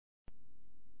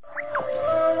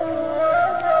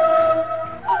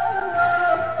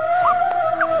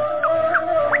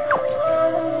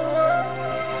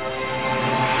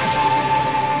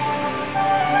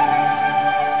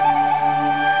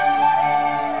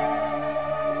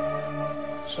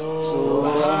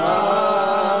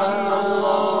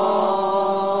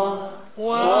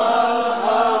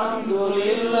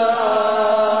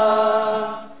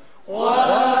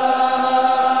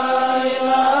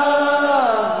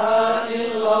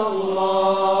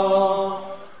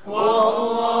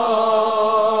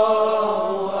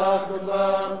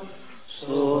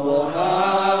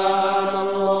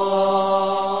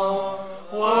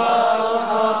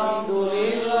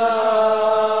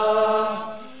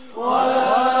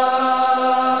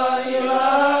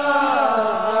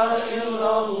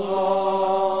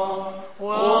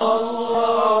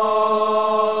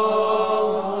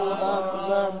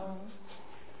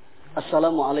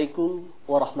Assalamualaikum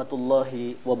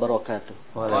warahmatullahi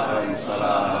wabarakatuh.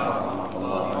 Waalaikumsalam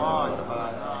warahmatullahi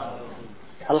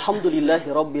wabarakatuh.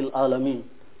 Alhamdulillahi rabbil alamin.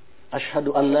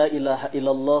 Ashhadu an la ilaha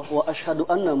illallah wa ashhadu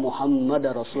anna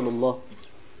Muhammadar Rasulullah.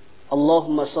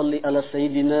 Allahumma salli ala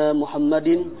sayyidina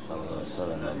Muhammadin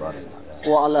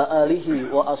wa ala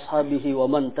alihi wa ashabihi wa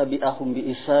man tabi'ahum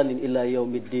bi ihsanin ila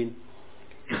yaumiddin.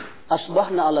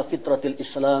 Asbahna ala fitratil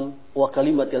Islam wa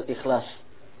kalimatil ikhlas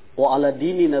wa ala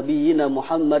dini nabiyyina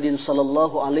Muhammadin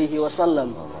sallallahu alaihi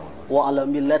wasallam wa ala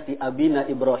millati abina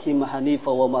Ibrahim hanifa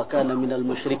wa ma kana minal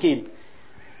musyrikin.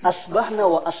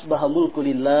 Asbahna wa asbaha mulku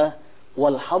lillah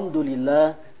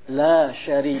walhamdulillah la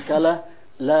syarikalah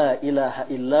la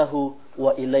ilaha illahu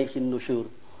wa ilaihin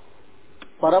nusyur.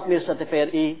 Para pemirsa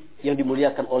TVRI yang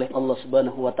dimuliakan oleh Allah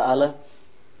Subhanahu wa taala,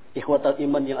 ikhwatal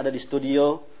iman yang ada di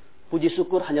studio, puji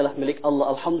syukur hanyalah milik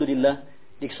Allah. Alhamdulillah,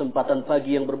 di kesempatan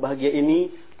pagi yang berbahagia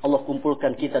ini Allah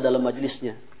kumpulkan kita dalam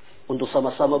majlisnya untuk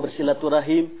sama-sama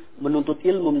bersilaturahim, menuntut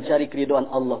ilmu, mencari keridhaan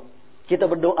Allah. Kita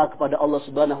berdoa kepada Allah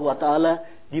Subhanahu wa taala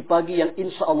di pagi yang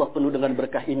insya Allah penuh dengan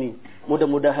berkah ini.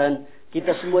 Mudah-mudahan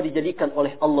kita semua dijadikan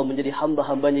oleh Allah menjadi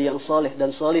hamba-hambanya yang soleh dan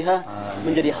solehah,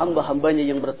 menjadi hamba-hambanya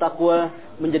yang bertakwa,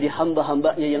 menjadi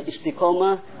hamba-hambanya yang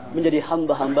istiqomah, menjadi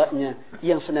hamba-hambanya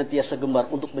yang senantiasa gemar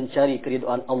untuk mencari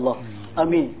keridhaan Allah.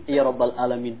 Amin ya rabbal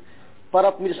alamin. Para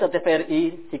pemirsa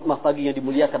TVRI, hikmah pagi yang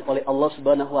dimuliakan oleh Allah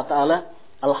Subhanahu wa taala,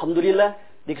 alhamdulillah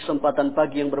di kesempatan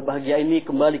pagi yang berbahagia ini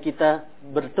kembali kita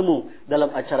bertemu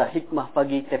dalam acara hikmah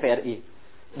pagi TVRI.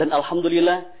 Dan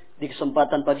alhamdulillah di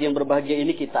kesempatan pagi yang berbahagia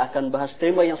ini kita akan bahas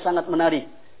tema yang sangat menarik,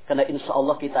 karena insya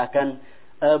Allah kita akan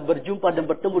berjumpa dan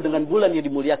bertemu dengan bulan yang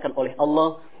dimuliakan oleh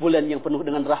Allah, bulan yang penuh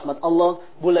dengan rahmat Allah,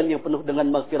 bulan yang penuh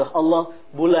dengan maghfirah Allah,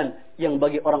 bulan yang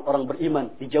bagi orang-orang beriman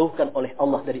dijauhkan oleh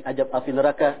Allah dari azab api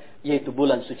neraka, yaitu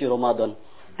bulan suci Ramadan.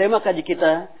 Tema kaji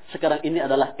kita sekarang ini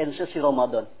adalah Esensi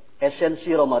Ramadhan. Esensi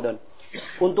Ramadhan.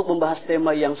 Untuk membahas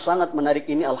tema yang sangat menarik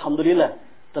ini, alhamdulillah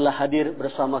telah hadir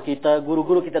bersama kita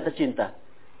guru-guru kita tercinta.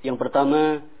 Yang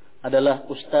pertama adalah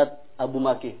Ustadz Abu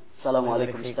Maki.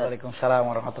 Assalamualaikum Ustaz. Waalaikumsalam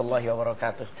warahmatullahi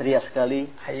wabarakatuh. Ceria sekali.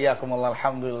 Hayyakumullah,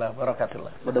 alhamdulillah,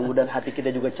 barakatullah. Mudah-mudahan hati kita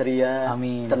juga ceria,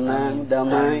 amin, tenang, amin,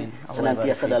 damai, amin.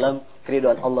 Senantiasa dalam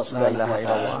keridhaan Allah Subhanahu wa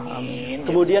taala. Amin.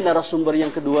 Kemudian narasumber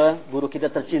yang kedua, guru kita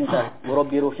tercinta,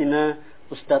 murabbi ruhina,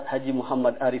 Ustadz Haji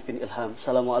Muhammad Arifin Ilham.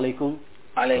 Assalamualaikum.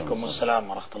 Waalaikumsalam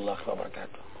warahmatullahi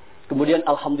wabarakatuh. Kemudian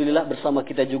alhamdulillah bersama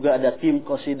kita juga ada tim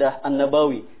Qasidah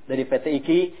An-Nabawi dari PT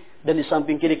IKI, dan di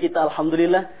samping kiri kita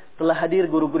alhamdulillah telah hadir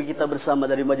guru-guru kita bersama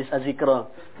dari Majlis Az-Zikra.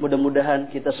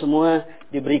 Mudah-mudahan kita semua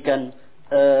diberikan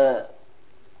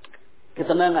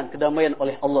ketenangan, kedamaian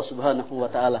oleh Allah Subhanahu wa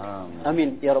taala.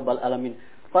 Amin ya rabbal alamin.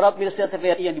 Para pemirsa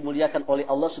TVRI yang dimuliakan oleh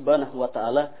Allah Subhanahu wa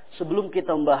taala, sebelum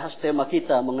kita membahas tema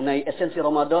kita mengenai esensi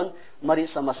Ramadan, mari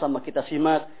sama-sama kita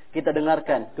simak, kita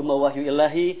dengarkan gema wahyu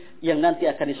ilahi yang nanti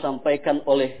akan disampaikan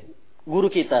oleh guru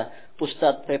kita,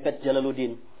 Ustadz Pepet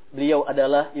Jalaluddin. Beliau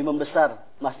adalah imam besar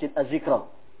Masjid Az-Zikra.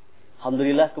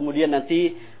 Alhamdulillah. Kemudian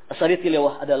nanti asari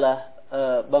tilawah adalah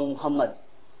Bang Muhammad.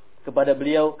 Kepada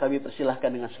beliau kami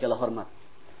persilahkan dengan segala hormat.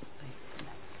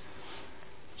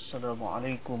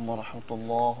 Assalamualaikum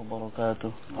warahmatullahi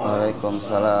wabarakatuh.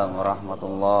 Waalaikumsalam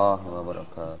warahmatullahi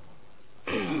wabarakatuh.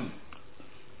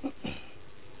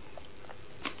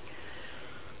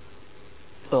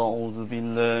 A'udzu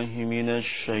billahi minasy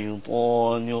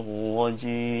syaithanir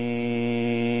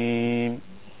rajim.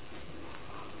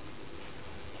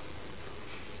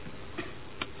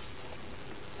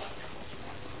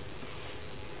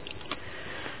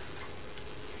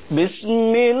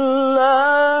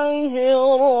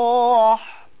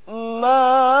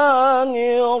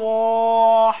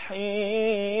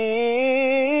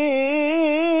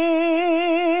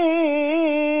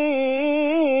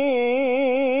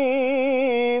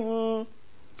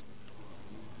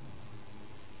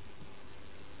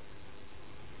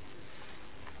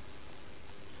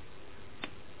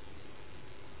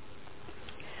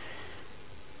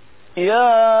 Ya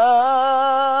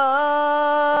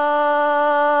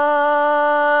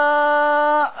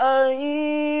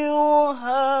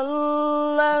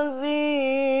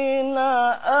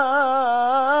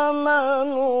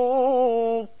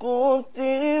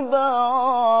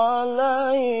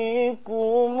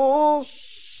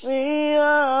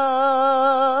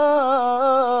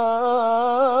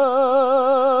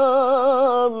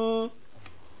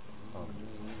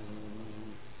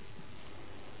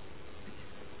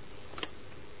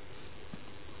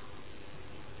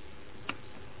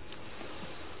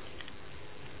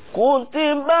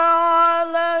كتب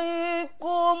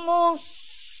عليكم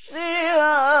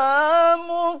الصيام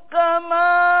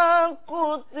كما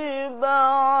كتب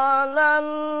على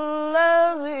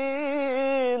الذين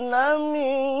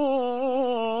من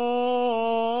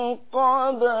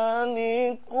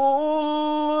قبلكم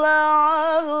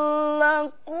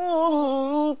لعلكم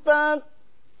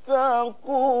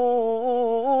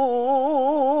تتقون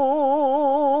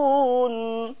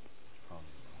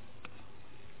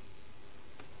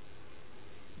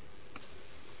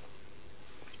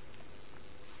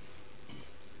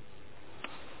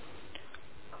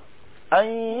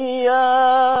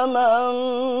أياما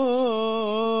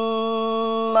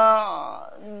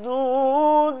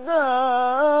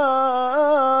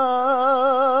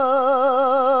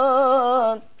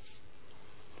معدودات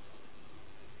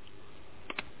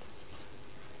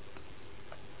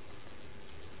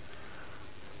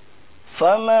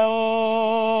فمن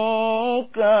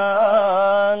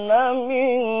كان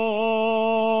منكم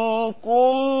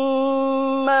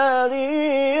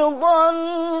مريضا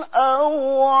أو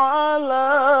على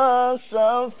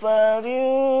سفر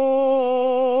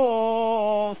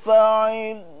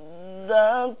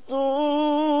فعدة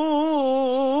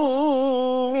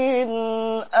من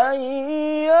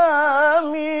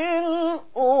أيام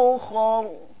أخر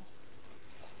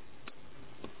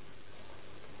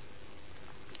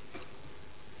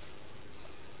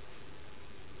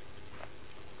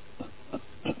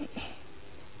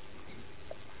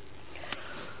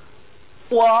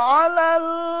وعلى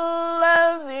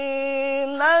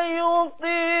الذين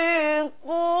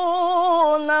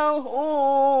يطيقونه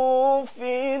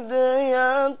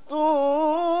فدية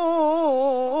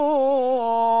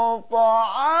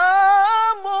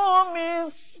طعام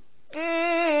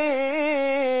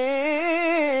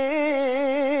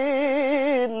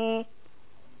مسكين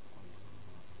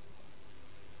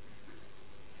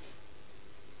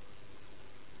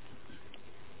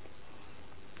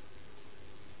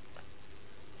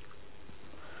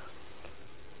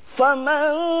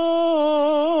فمن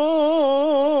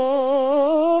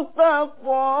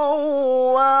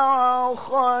تطوع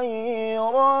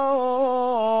خيرا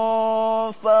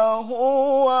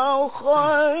فهو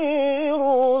خير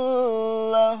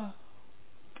له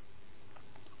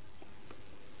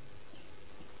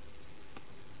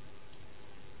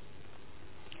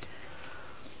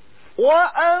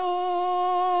وأن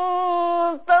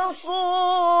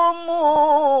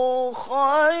تصوموا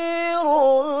خير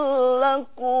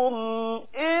لكم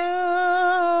إن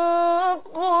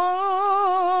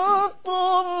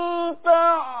كنتم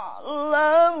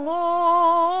تعلمون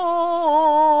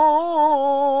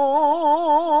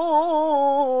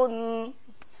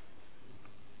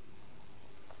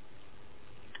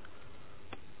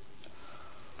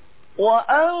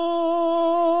وأن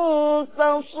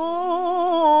تصوموا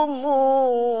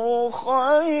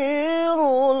خير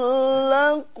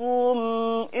لكم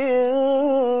إن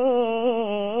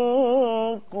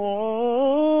كنتم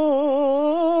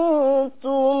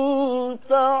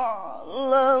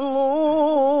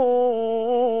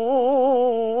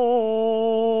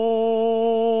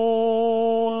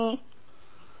تعلمون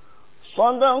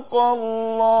صدق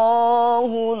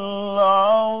الله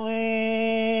العظيم.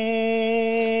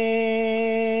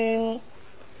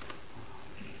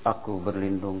 Aku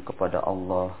berlindung kepada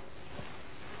Allah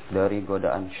dari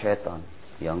godaan syaitan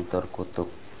yang terkutuk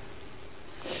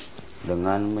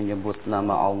dengan menyebut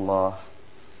nama Allah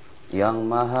yang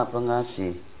Maha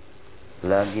Pengasih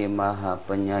lagi Maha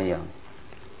Penyayang.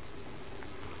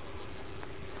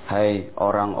 Hai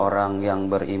orang-orang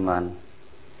yang beriman,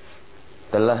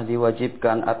 telah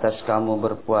diwajibkan atas kamu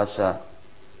berpuasa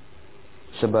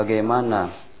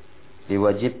sebagaimana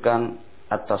diwajibkan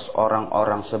atas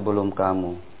orang-orang sebelum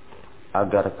kamu,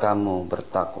 agar kamu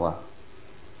bertakwa,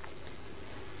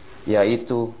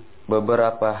 yaitu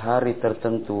beberapa hari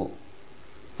tertentu.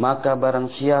 Maka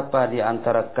barang siapa di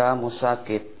antara kamu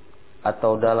sakit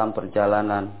atau dalam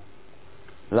perjalanan,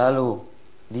 lalu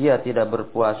dia tidak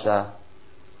berpuasa,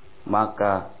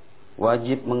 maka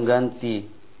wajib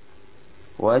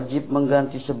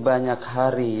mengganti sebanyak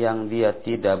hari yang dia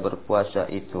tidak berpuasa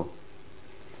itu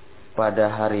pada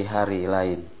hari-hari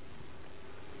lain.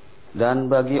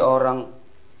 Dan bagi orang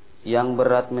yang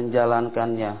berat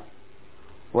menjalankannya,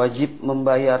 wajib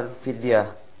membayar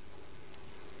fidyah,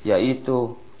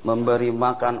 yaitu memberi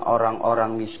makan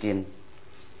orang-orang miskin.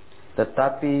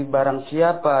 Tetapi barang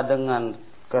siapa dengan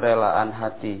kerelaan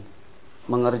hati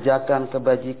mengerjakan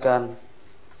kebajikan,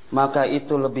 maka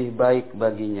itu lebih baik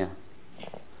baginya.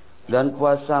 Dan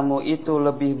puasamu itu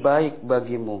lebih baik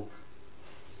bagimu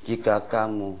jika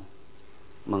kamu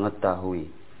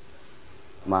mengetahui.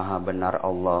 Maha benar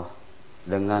Allah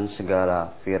dengan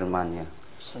segala firman-Nya.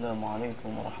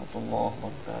 Assalamualaikum warahmatullahi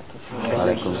wabarakatuh.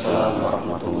 Waalaikumsalam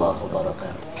warahmatullahi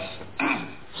wabarakatuh.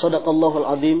 Shadaqallahul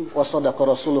azim wa shadaqa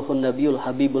rasuluhun nabiyul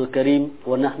habibul karim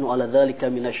wa nahnu ala dzalika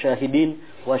minasyahidin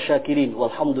wa syakirin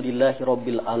walhamdulillahi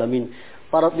rabbil alamin.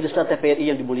 Para pemirsa TVRI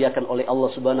yang dimuliakan oleh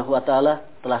Allah Subhanahu wa taala,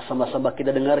 telah sama-sama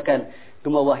kita dengarkan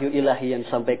gema wahyu ilahi yang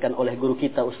disampaikan oleh guru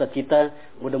kita, ustaz kita.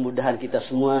 Mudah-mudahan kita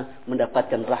semua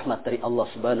mendapatkan rahmat dari Allah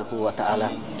Subhanahu wa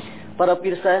taala. Para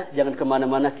pemirsa, jangan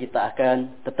kemana-mana, kita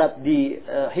akan tetap di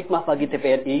Hikmah Pagi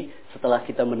TVRI setelah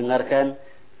kita mendengarkan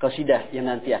qasidah yang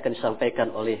nanti akan disampaikan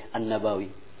oleh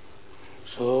An-Nabawi.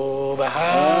 Subhanallah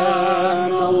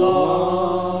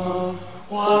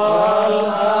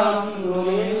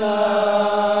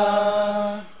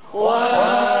walhamdulillah wa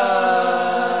la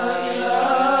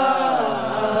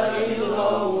ilaha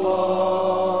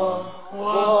illallah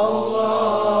wallahu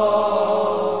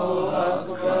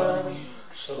akbar.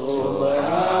 Subhanallah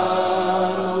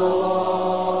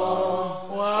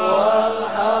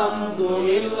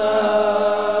walhamdulillah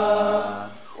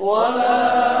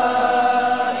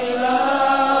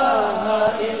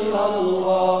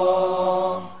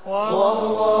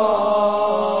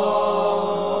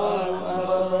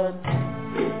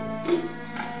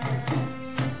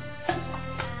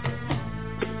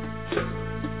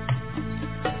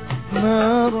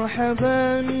مرحبا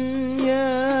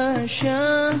يا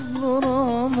شهر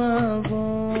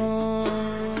رمضان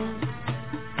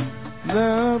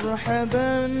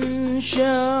مرحبا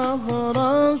شهر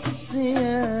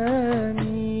الصيام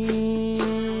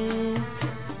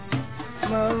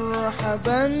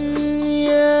مرحبا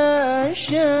يا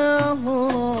شهر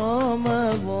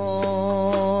رمضان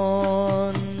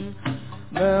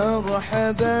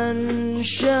مرحبا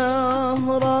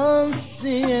شهر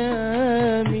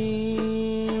الصيام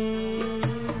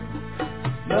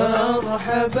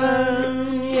مرحبا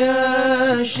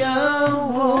يا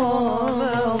شهر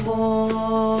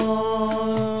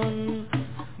رمضان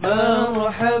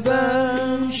مرحبا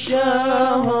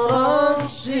شهر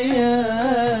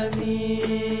الصيام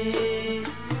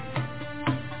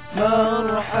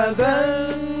مرحبا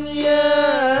يا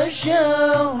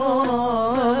شهر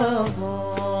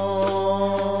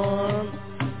رمضان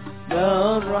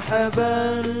مرحبا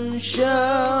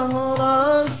شهر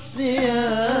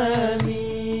الصيام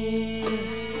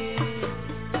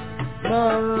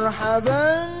مرحبا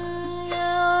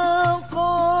يا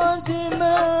قادم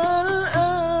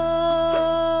الآن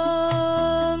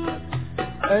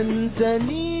أنت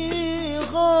لي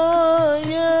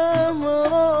غاية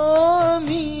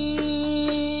مرامي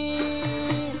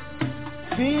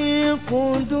في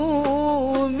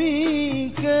قدومك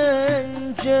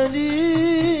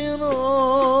جليرا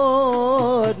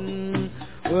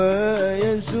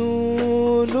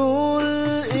ويزول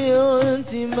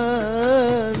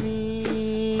الإغتمام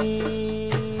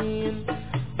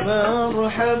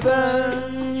مرحبا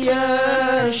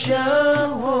يا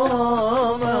شهر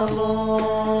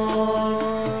رمضان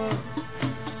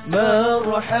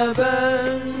مرحبا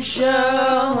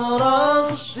شهر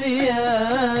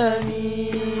الصيام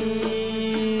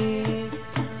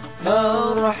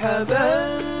مرحبا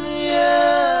يا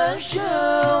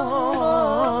شهر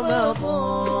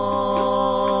رمضان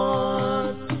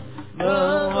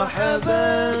مرحبا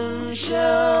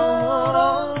شهر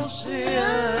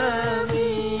الصيام.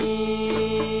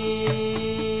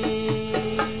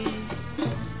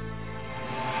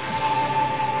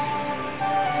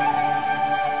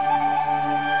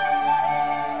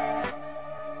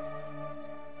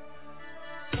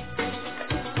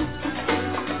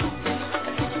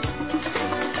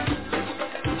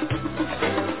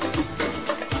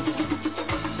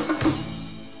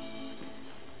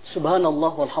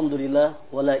 Subhanallah walhamdulillah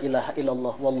wa la ilaha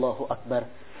illallah wallahu akbar.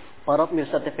 Para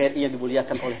pemirsa TVRI yang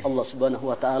dimuliakan oleh Allah Subhanahu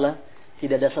wa taala,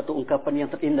 tidak ada satu ungkapan yang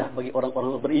terindah bagi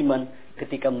orang-orang beriman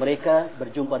ketika mereka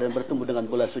berjumpa dan bertemu dengan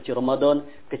bulan suci Ramadan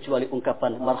kecuali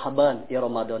ungkapan marhaban ya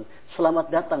Ramadan. Selamat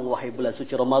datang wahai bulan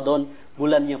suci Ramadan,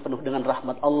 bulan yang penuh dengan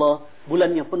rahmat Allah,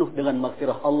 bulan yang penuh dengan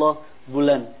maghfirah Allah,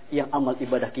 bulan yang amal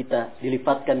ibadah kita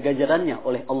dilipatkan ganjarannya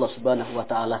oleh Allah Subhanahu wa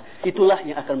taala. Itulah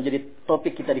yang akan menjadi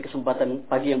topik kita di kesempatan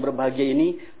pagi yang berbahagia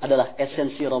ini, adalah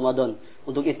esensi Ramadan.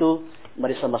 Untuk itu,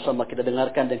 mari sama-sama kita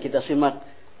dengarkan dan kita simak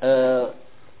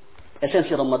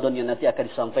esensi Ramadan yang nanti akan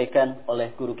disampaikan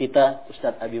oleh guru kita,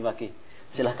 Ustaz Abi Maki.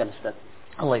 Silahkan Ustaz.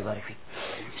 Allah ibarik fiik.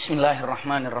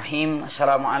 Bismillahirrahmanirrahim.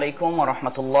 Assalamualaikum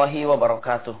warahmatullahi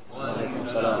wabarakatuh.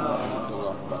 Waalaikumsalam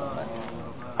warahmatullahi wabarakatuh.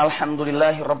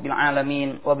 Alhamdulillahi rabbil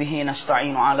alamin wa bihi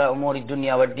nasta'inu ala umuri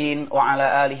dunya waddin wa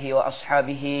ala alihi wa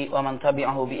ashabihi wa man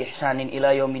tabi'ahu bi ihsanin ila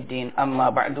yaumiddin.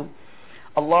 Amma ba'du.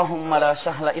 Allahumma la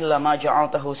sahla illa ma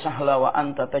ja'altahu sahla wa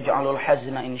anta taj'alul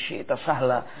hazna in syi'ta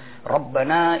sahla.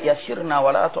 Rabbana yassirna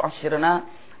wa la tu'assirna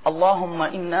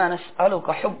Allahumma inna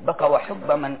nas'aluka hubbaka wa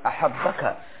hubba man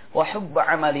ahabbaka wa hubba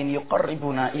amalin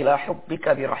yuqarribuna ila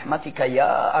hubbika birahmatika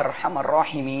ya arhamar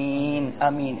rahimin.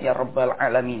 Amin ya rabbal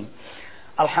alamin.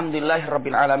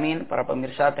 Alhamdulillahirabbil alamin. Para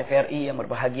pemirsa TVRI yang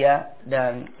berbahagia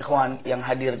dan ikhwan yang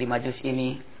hadir di majelis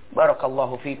ini,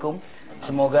 barakallahu fikum.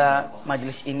 Semoga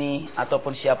majelis ini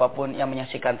ataupun siapapun yang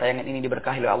menyaksikan tayangan ini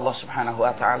diberkahi oleh Allah Subhanahu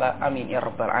wa taala. Amin ya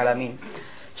rabbal alamin.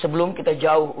 Sebelum kita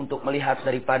jauh untuk melihat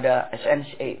daripada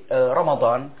esensi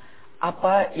Ramadan,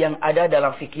 apa yang ada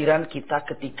dalam pikiran kita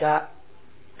ketika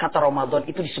kata Ramadan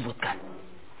itu disebutkan.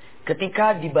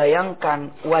 Ketika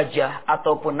dibayangkan wajah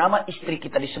ataupun nama istri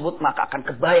kita disebut, maka akan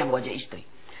kebayang wajah istri.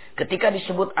 Ketika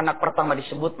disebut anak pertama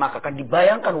disebut, maka akan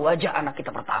dibayangkan wajah anak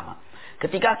kita pertama.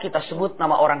 Ketika kita sebut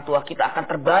nama orang tua kita, akan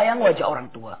terbayang wajah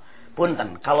orang tua.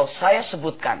 Punten, kalau saya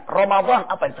sebutkan Ramadan,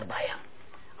 apa yang terbayang?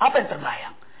 Apa yang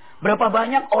terbayang? Berapa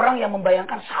banyak orang yang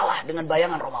membayangkan salah dengan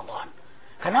bayangan Ramadan.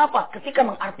 Kenapa? Ketika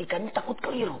mengartikannya takut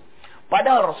keliru.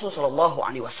 Padahal Rasulullah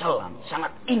SAW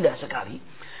sangat indah sekali.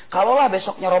 Kalaulah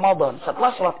besoknya Ramadan,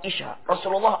 setelah sholat Isya,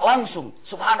 Rasulullah langsung,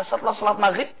 subhanallah, setelah sholat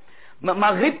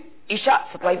Maghrib, Isya,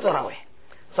 setelah itu tarawih.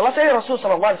 Selesai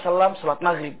Rasulullah SAW sholat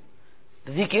Maghrib,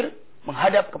 zikir,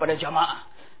 menghadap kepada jamaah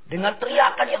dengan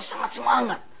teriakan yang sangat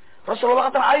semangat.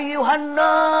 Rasulullah kata, ayyuhan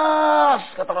nas,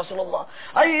 kata Rasulullah,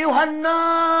 ayyuhan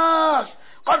nas,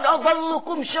 qad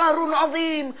adallukum syahrun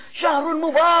azim, syahrun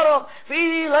mubarak,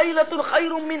 fi lailatul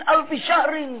khairum min alfi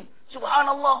syahrin.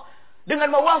 Subhanallah.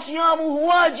 Dengan mawasiyamuhu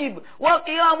wajib, wa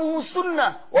qiyamuhu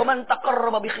sunnah, wa man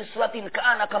taqarraba bi khislatin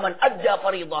ka'ana kaman adda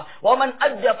faridah, wa man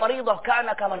adda faridah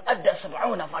ka'ana kaman adda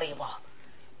sab'una faridah.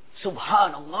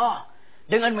 Subhanallah.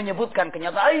 Dengan menyebutkan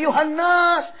kenyataan, ayyuhan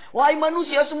nas, wahai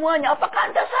manusia semuanya,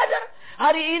 apakah Anda sadar?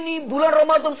 Hari ini bulan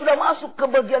Ramadan sudah masuk ke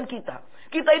bagian kita.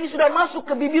 Kita ini sudah masuk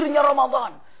ke bibirnya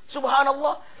Ramadan.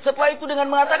 Subhanallah. Setelah itu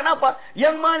dengan mengatakan apa?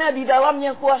 Yang mana di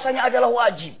dalamnya puasanya adalah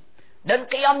wajib. Dan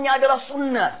qiyamnya adalah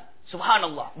sunnah.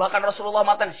 Subhanallah. Bahkan Rasulullah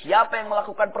mengatakan, siapa yang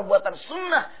melakukan perbuatan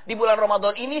sunnah di bulan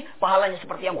Ramadan ini, pahalanya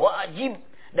seperti yang wajib.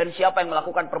 Dan siapa yang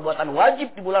melakukan perbuatan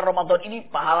wajib di bulan Ramadan ini,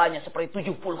 pahalanya seperti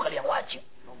 70 kali yang wajib.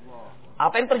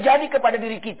 Apa yang terjadi kepada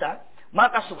diri kita,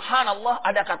 maka subhanallah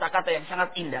ada kata-kata yang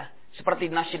sangat indah.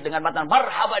 Seperti nasyid dengan matan,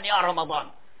 marhaban ya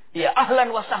Ramadan. Ya, ahlan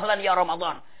wa sahlan ya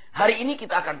Ramadan. Hari ini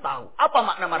kita akan tahu apa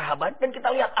makna marhaban, dan kita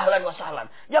lihat ahlan wa sahlan.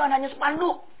 Jangan hanya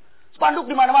spanduk. Spanduk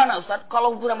di mana-mana, Ustaz.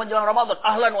 Kalau sudah menjelang Ramadan,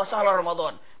 ahlan wa sahlan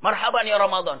Ramadan. Marhaban ya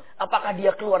Ramadan. Apakah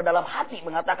dia keluar dalam hati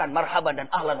mengatakan marhaban dan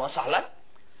ahlan wa sahlan?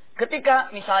 Ketika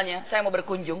misalnya saya mau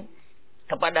berkunjung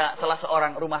kepada salah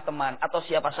seorang rumah teman atau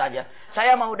siapa saja,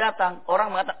 saya mau datang,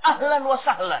 orang mengatakan ahlan wa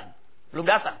sahlan. Belum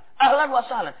datang. Ahlan wa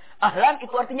sahlan. Ahlan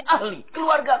itu artinya ahli,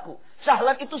 keluargaku.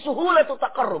 Sahlan itu suhulatu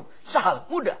taqarrub. Sahal,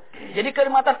 mudah. Jadi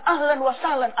kelimatan ahlan wa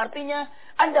sahlan artinya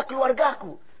Anda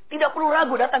keluargaku. Tidak perlu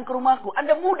ragu datang ke rumahku.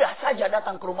 Anda mudah saja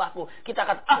datang ke rumahku. Kita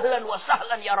akan ahlan wa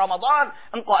sahlan ya Ramadan.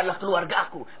 Engkau adalah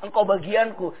keluargaku. Engkau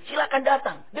bagianku. Silakan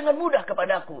datang dengan mudah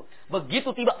kepadaku.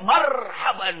 Begitu tiba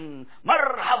marhaban.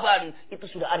 Marhaban.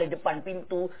 Itu sudah ada di depan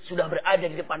pintu. Sudah berada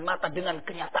di depan mata dengan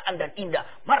kenyataan dan indah.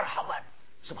 Marhaban.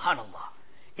 Subhanallah.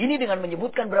 Ini dengan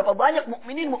menyebutkan berapa banyak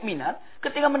mukminin mukminat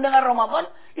ketika mendengar Ramadan.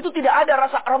 Itu tidak ada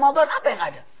rasa Ramadan. Apa yang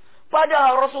ada?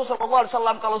 Padahal Rasulullah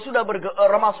SAW kalau sudah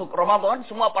masuk Ramadan,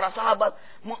 semua para sahabat,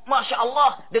 Masya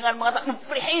Allah, dengan mengatakan,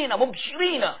 mufrihina,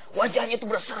 mubsyirina, wajahnya itu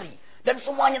berseri. Dan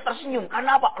semuanya tersenyum.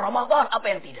 Karena apa? Ramadan, apa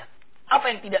yang tidak? Apa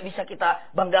yang tidak bisa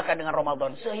kita banggakan dengan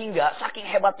Ramadan? Sehingga, saking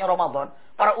hebatnya Ramadan,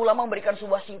 para ulama memberikan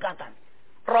sebuah singkatan.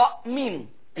 Ra, mim,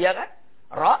 ya kan?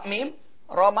 Ra, mim,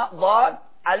 Ramadan,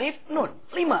 alif, nun.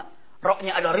 5.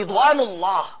 Ra-nya ada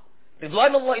ridwanullah.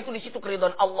 Ridwanullah itu di situ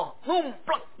keridhaan Allah.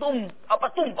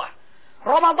 Tumpah.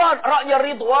 Ramadan, ra-nya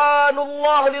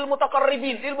ridwanullah lil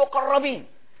mutaqarribin, lil muqarrabin.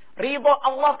 Ridha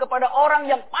Allah kepada orang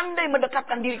yang pandai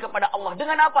mendekatkan diri kepada Allah.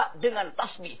 Dengan apa? Dengan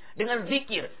tasbih, dengan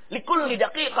zikir. Likulli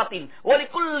daqiqatin, wa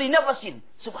likulli nafasin.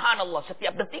 Subhanallah,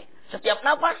 setiap detik, setiap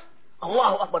nafas,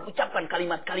 Allahu Akbar, ucapkan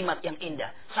kalimat-kalimat yang indah.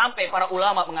 Sampai para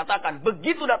ulama mengatakan,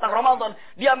 begitu datang Ramadan,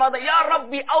 dia mengatakan, ya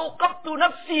Rabbi, auqabtu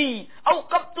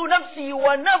nafsi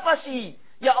wa nafasi.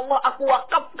 Ya Allah, aku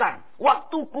wakafkan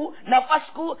waktuku,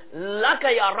 nafasku,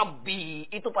 laka ya Rabbi.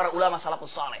 Itu para ulama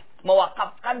salafus saleh.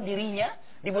 Mewakafkan dirinya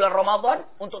di bulan Ramadan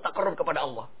untuk taqarrub kepada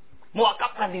Allah.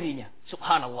 Mewakafkan dirinya.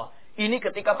 Subhanallah. Ini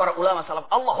ketika para ulama salaf,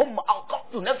 Allahumma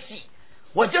auqabtu nafsi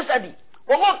wa jasadi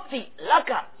wa waqti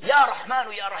laka ya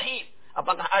Rahmanu ya Rahim.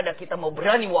 Apakah ada kita mau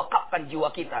berani mewakafkan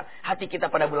jiwa kita, hati kita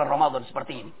pada bulan Ramadan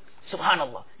seperti ini?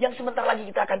 Subhanallah. Yang sebentar lagi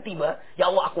kita akan tiba.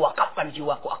 Ya Allah, aku wakafkan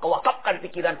jiwaku. Aku wakafkan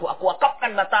pikiranku. Aku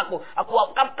wakafkan mataku. Aku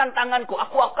wakafkan tanganku.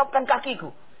 Aku wakafkan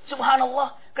kakiku.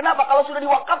 Subhanallah. Kenapa? Kalau sudah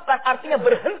diwakafkan artinya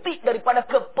berhenti daripada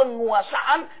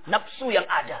kepenguasaan nafsu yang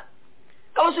ada.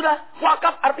 Kalau sudah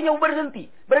wakaf artinya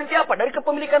berhenti. Berhenti apa? Dari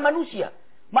kepemilikan manusia.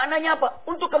 Maknanya apa?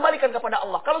 Untuk kembalikan kepada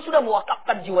Allah. Kalau sudah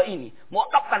mewakafkan jiwa ini,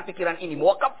 mewakafkan pikiran ini,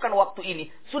 mewakafkan waktu ini,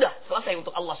 sudah selesai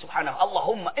untuk Allah Subhanahu.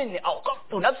 Allahumma inni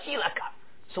awqaftu nafsi laka.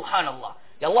 Subhanallah.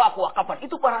 Ya Allah, aku wakafkan.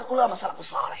 Itu para ulama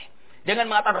salafus saleh. Dengan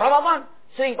mengatakan Ramadan,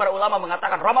 sering para ulama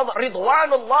mengatakan Ramadan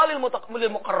ridwanullah lil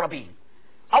muqarrabin.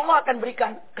 Allah akan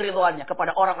berikan keridhaannya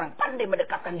kepada orang-orang pandai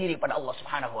mendekatkan diri kepada Allah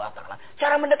Subhanahu wa taala.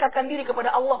 Cara mendekatkan diri kepada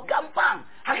Allah gampang,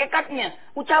 hakikatnya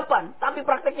ucapan, tapi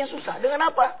prakteknya susah. Dengan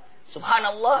apa?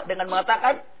 Subhanallah, dengan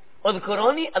mengatakan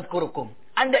udhkuruni adhkurukum.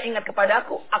 Anda ingat kepada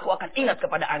aku akan ingat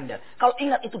kepada Anda. Kalau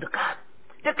ingat itu dekat.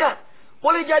 Dekat.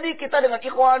 Boleh jadi kita dengan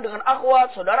ikhwan, dengan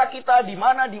akhwat, saudara kita di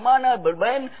mana,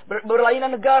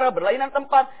 berlainan negara, berlainan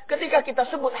tempat. Ketika kita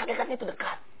sebut hakikatnya itu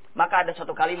dekat. Maka ada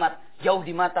satu kalimat, jauh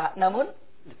di mata, namun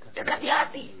dekat di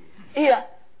hati. Iya.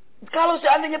 Kalau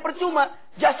seandainya percuma,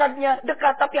 jasadnya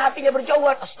dekat tapi hatinya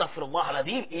berjauhan.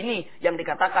 Astagfirullahaladzim. Ini yang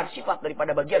dikatakan sifat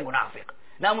daripada bagian munafik.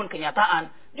 Namun kenyataan,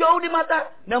 jauh di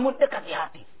mata, namun dekat di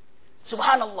hati.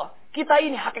 Subhanallah. Kita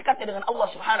ini hakikatnya dengan Allah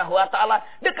Subhanahu wa taala,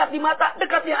 dekat di mata,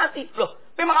 dekat di hati. Loh,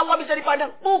 memang Allah bisa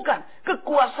dipandang? Bukan.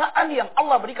 Kekuasaan yang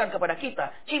Allah berikan kepada kita,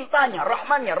 cintanya,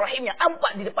 rahmannya, rahimnya,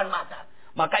 nampak di depan mata.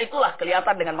 Maka itulah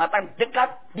kelihatan dengan mata,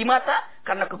 dekat di mata,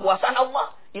 karena kekuasaan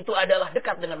Allah itu adalah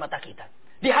dekat dengan mata kita.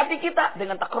 Di hati kita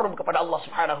dengan takarrub kepada Allah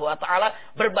Subhanahu wa taala,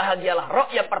 berbahagialah. Ra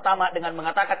yang pertama dengan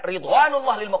mengatakan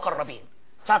ridwanullah lil muqarrabin.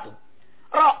 1.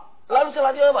 Ra, lalu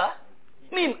selanjutnya apa?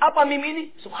 Mim. Apa mim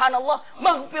ini? Subhanallah,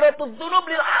 maghfiratud dzunub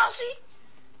lil 'asi.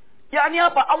 Yakni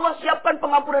apa? Allah siapkan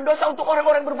pengampunan dosa untuk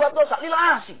orang-orang berbuat dosa, lil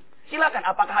 'asi. Silakan,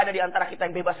 apakah ada di antara kita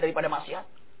yang bebas daripada maksiat?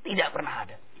 Tidak pernah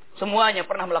ada. Semuanya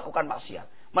pernah melakukan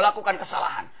maksiat, melakukan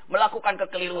kesalahan, melakukan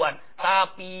kekeliruan,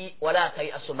 tapi wala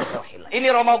tayasu min rauhillah. Ini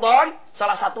Ramadan,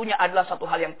 salah satunya adalah satu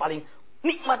hal yang paling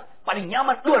nikmat, paling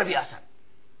nyaman, luar biasa.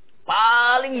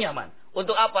 Paling nyaman.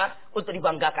 Untuk apa? Untuk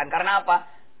dibanggakan. Karena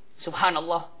apa?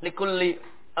 Subhanallah, likulli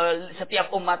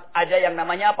setiap umat ada yang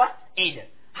namanya apa? Id,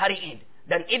 hari Id.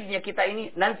 Dan idnya kita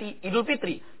ini nanti Idul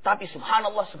Fitri. Tapi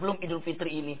subhanallah, sebelum Idul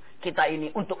Fitri ini, kita ini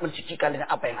untuk mensucikan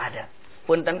dengan apa yang ada.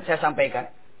 Punten, saya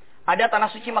sampaikan. Ada tanah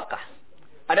suci Makkah,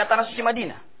 ada tanah suci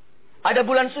Madinah, ada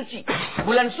bulan suci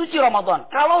Ramadan.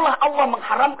 Kalaulah Allah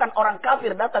mengharamkan orang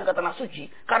kafir datang ke tanah suci,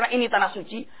 karena ini tanah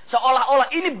suci, seolah-olah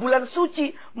ini bulan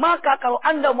suci, maka kalau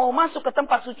Anda mau masuk ke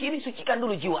tempat suci ini, sucikan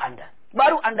dulu jiwa Anda.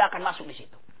 Baru Anda akan masuk di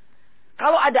situ.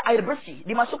 Kalau ada air bersih,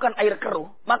 dimasukkan air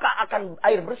keruh, maka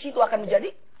air bersih itu akan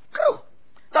menjadi keruh.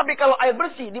 Tapi kalau air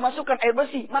bersih, dimasukkan air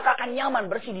bersih, maka akan nyaman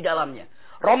bersih di dalamnya.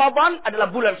 Ramadan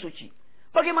adalah bulan suci.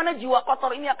 Bagaimana jiwa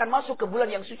kotor ini akan masuk ke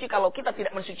bulan yang suci kalau kita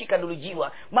tidak mensucikan dulu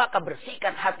jiwa? Maka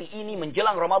bersihkan hati ini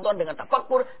menjelang Ramadan dengan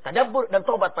tafakkur, tadabbur, dan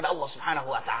taubat pada Allah Subhanahu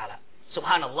wa taala.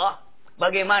 Subhanallah,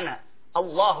 bagaimana?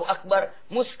 Allahu Akbar,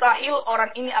 mustahil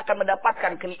orang ini akan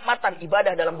mendapatkan kenikmatan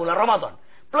ibadah dalam bulan Ramadan.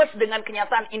 Plus dengan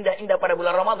kenyataan indah-indah pada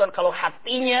bulan Ramadan kalau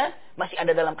hatinya masih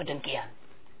ada dalam kedengkian.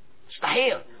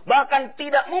 Mustahil. Bahkan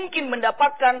tidak mungkin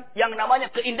mendapatkan yang namanya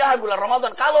keindahan bulan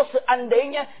Ramadan kalau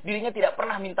seandainya dirinya tidak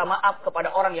pernah minta maaf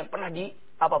kepada orang yang pernah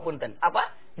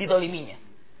didoliminya.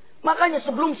 Makanya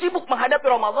sebelum sibuk menghadapi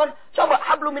Ramadan, coba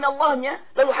hablu minallahnya,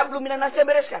 lalu hablu minannasnya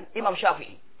bereskan. Imam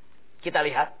Syafi'i. Kita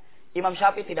lihat, Imam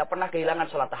Syafi'i tidak pernah kehilangan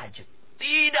sholat tahajud.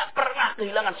 Tidak pernah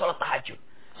kehilangan sholat tahajud.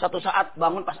 Satu saat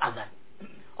bangun pas azan.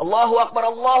 Allahu Akbar,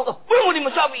 Allahu Akbar. Bangun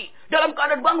Imam Syafi'i. Dalam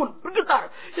keadaan bangun, bergetar.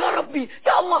 Ya Rabbi,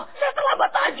 ya Allah, saya terlambat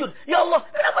tahajud. Ya Allah,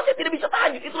 kenapa saya tidak bisa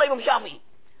tahajud? Itulah Imam Syafi'i.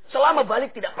 Selama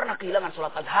balik tidak pernah kehilangan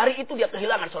sholat tahajud. Hari itu dia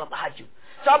kehilangan sholat tahajud.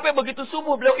 Sampai begitu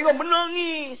subuh, beliau imam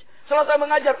menangis. Selesai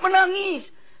mengajar, menangis.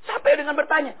 Sampai dengan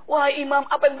bertanya, wahai imam,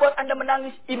 apa yang buat Anda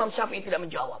menangis? Imam Syafi'i tidak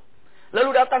menjawab. Lalu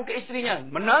datang ke istrinya,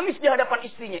 menangis di hadapan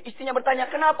istrinya. Istrinya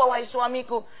bertanya, kenapa wahai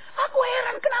suamiku? Aku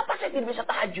heran kenapa saya tidak bisa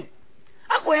tahajud.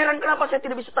 Aku heran kenapa saya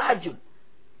tidak bisa tahajud.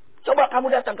 Coba kamu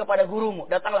datang kepada gurumu.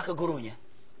 Datanglah ke gurunya.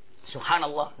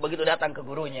 Subhanallah. Begitu datang ke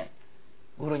gurunya.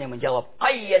 Gurunya menjawab.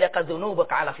 Qayyadaka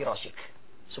dzunubaka ala firasyik.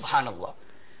 Subhanallah.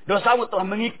 Dosamu telah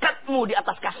mengikatmu di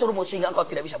atas kasurmu sehingga engkau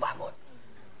tidak bisa bangun.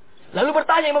 Lalu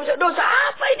bertanya Imam Syafi'i, dosa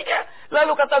apa ini?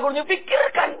 Lalu kata gurunya,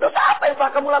 pikirkan dosa apa yang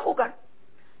telah kamu lakukan.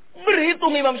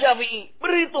 Berhitung Imam Syafi'i.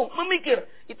 Berhitung, memikir.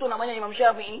 Itu namanya Imam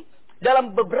Syafi'i.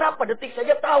 Dalam beberapa detik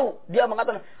saja tahu. Dia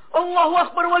mengatakan, Allahu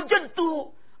Akbar wajadtu.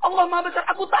 Allah Maha Besar,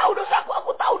 aku tahu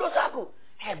dosaku.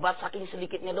 Hebat, saking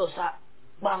sedikitnya dosa.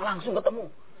 Bang, langsung ketemu.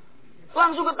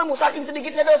 Saking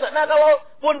sedikitnya dosa. Nah kalau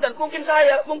punten, mungkin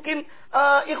saya,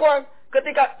 ikhwan,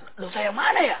 ketika, dosa yang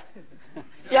mana ya?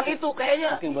 Yang itu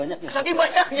kayaknya Saking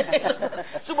banyaknya.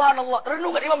 Subhanallah.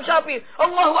 Renungkan Imam Syafi'i.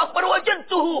 Allahu Akbar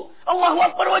wajadtuhu. Allahu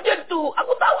Akbar wajadtuhu.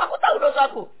 Aku tahu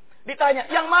dosaku. Ditanya,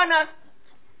 yang mana?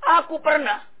 Aku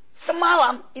pernah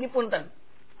semalam, ini punten.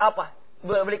 Apa?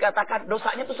 Beliau katakan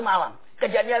dosanya itu semalam.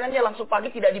 Kejadiannya langsung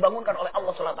pagi tidak dibangunkan oleh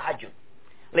Allah salat tahajud.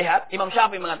 Lihat, Imam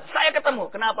Syafi'i mengatakan, saya ketemu.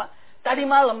 Kenapa? Tadi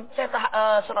malam saya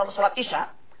salat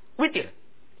Isya, witir.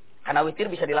 Karena witir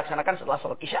bisa dilaksanakan setelah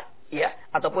salat Isya, ya,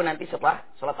 ataupun nanti setelah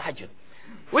salat tahajud.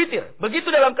 Witir.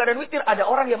 Begitu dalam keadaan witir ada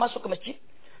orang yang masuk ke masjid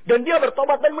dan dia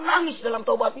bertobat dan menangis dalam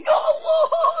tobat. Ya Allah,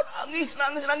 nangis.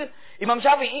 Imam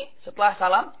Syafi'i setelah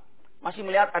salam masih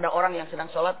melihat ada orang yang sedang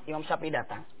sholat. Imam Syafi'i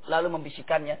datang lalu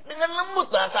membisikkannya dengan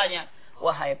lembut bahasanya,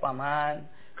 wahai paman,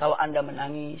 kalau anda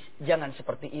menangis jangan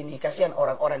seperti ini, kasihan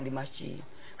orang-orang di masjid.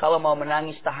 Kalau mau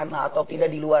menangis tahanlah, atau tidak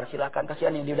di luar silakan,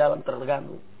 kasihan yang di dalam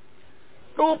terganggu.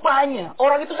 Rupanya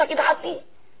orang itu sakit hati,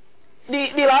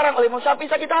 dilarang oleh Imam Syafi'i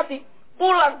sakit hati,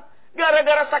 pulang.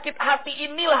 Gara-gara sakit hati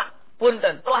inilah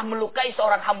punten telah melukai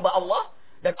seorang hamba Allah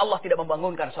dan Allah tidak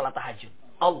membangunkan sholat tahajud.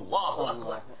 Allahu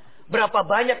Akbar. Berapa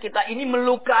banyak kita ini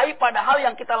melukai padahal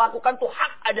yang kita lakukan tuh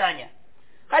hak adanya.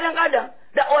 Kadang-kadang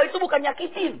dakwah itu bukan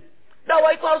nyakitin.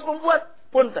 Dakwah itu harus membuat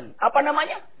punten. Apa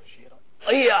namanya?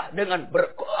 Iya, dengan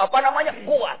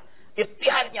kuat.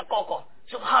 Ittihadnya kokoh.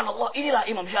 Subhanallah, inilah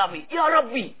Imam Syafi'i. Ya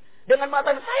Rabbi, dengan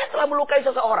mata saya telah melukai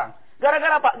seseorang.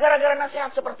 Gara-gara apa? Gara-gara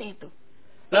nasihat seperti itu.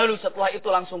 Lalu setelah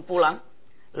itu langsung pulang.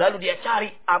 Lalu dia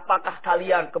cari, apakah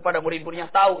kalian kepada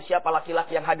murid-muridnya tahu siapa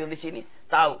laki-laki yang hadir di sini?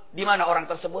 Tahu. Di mana orang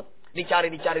tersebut?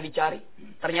 Dicari.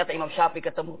 Ternyata Imam Syafi'i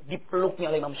ketemu, dipeluknya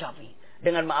oleh Imam Syafi'i.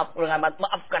 Dengan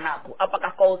maafkan aku.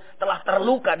 Apakah kau telah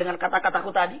terluka dengan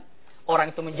kata-kataku tadi?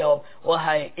 Orang itu menjawab,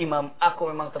 wahai Imam, aku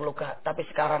memang terluka. Tapi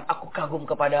sekarang aku kagum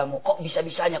kepadamu. Kok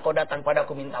bisa-bisanya kau datang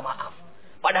padaku minta maaf?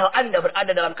 Padahal anda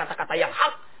berada dalam kata-kata yang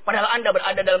hak. Padahal anda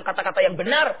berada dalam kata-kata yang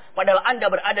benar. Padahal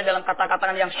anda berada dalam kata-kata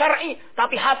yang syar'i.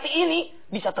 Tapi hati ini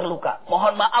bisa terluka.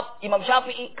 Mohon maaf Imam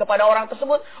Syafi'i kepada orang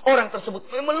tersebut. Orang tersebut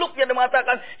memeluknya dan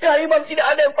mengatakan, ya Imam, tidak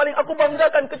ada yang paling aku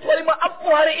banggakan kecuali maafmu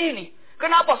hari ini.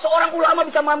 Kenapa? Seorang ulama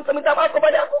bisa minta maaf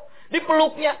kepada aku.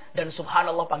 Dipeluknya. Dan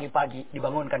subhanallah pagi-pagi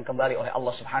dibangunkan kembali oleh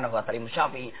Allah subhanahu wa ta'ala. Imam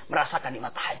Syafi'i merasakan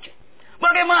nikmat tahajud.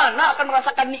 Bagaimana akan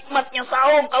merasakan nikmatnya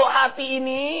saum kalau hati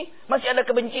ini masih ada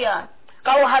kebencian?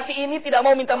 Kalau hati ini tidak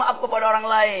mau minta maaf kepada orang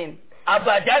lain.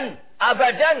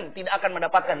 Abadan tidak akan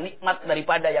mendapatkan nikmat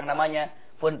daripada yang namanya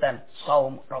punten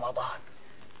saum Ramadan.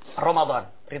 Ramadan,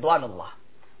 ridwanullah.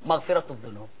 Maghfiratul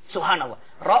dzunub. Subhanallah.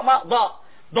 Ramadan.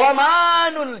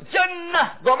 Dhamanul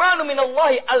jannah, dhamanu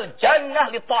minallahi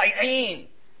al-jannah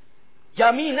li-ta'i'in.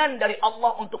 Jaminan dari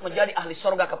Allah untuk menjadi ahli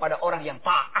surga kepada orang yang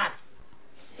taat.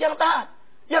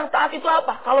 Yang taat itu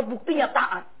apa? Kalau buktinya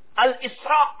taat.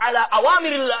 Al-isra' ala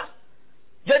awamirillah.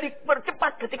 Jadi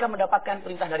bercepat ketika mendapatkan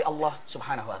perintah dari Allah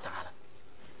Subhanahu wa taala.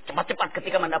 Cepat-cepat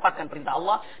ketika mendapatkan perintah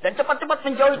Allah dan cepat-cepat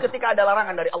menjauhi ketika ada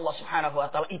larangan dari Allah Subhanahu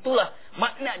wa taala. Itulah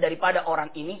makna daripada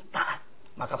orang ini taat.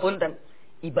 Maka punten,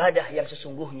 ibadah yang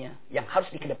sesungguhnya yang harus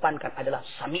dikedepankan adalah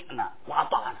sami'na wa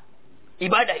ata'na.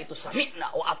 Ibadah itu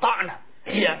sami'na wa ata'na.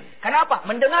 Iya. Kenapa?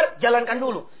 Mendengar, jalankan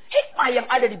dulu. Hikmah yang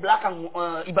ada di belakang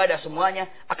ibadah semuanya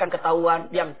akan ketahuan.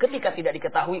 Yang ketika tidak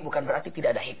diketahui bukan berarti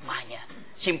tidak ada hikmahnya.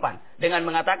 Simpan. Dengan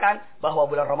mengatakan bahwa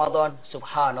bulan Ramadan,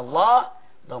 subhanallah,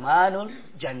 dhamanul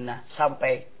jannah.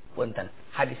 Sampai punten.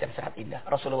 Hadis yang sangat indah.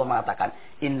 Rasulullah mengatakan,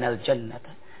 innal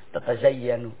jannata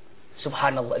tatazayyanu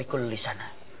subhanallah likulli sana.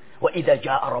 Wa idza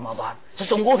jaa Ramadan.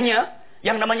 Sesungguhnya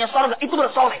yang namanya surga itu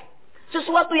bersolek.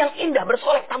 Sesuatu yang indah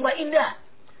bersolek tambah indah.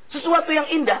 Sesuatu yang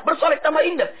indah bersolek tambah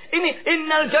indah. Ini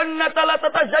innal jannata la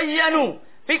tatazayyanu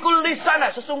fi kulli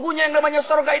sana. Sesungguhnya yang namanya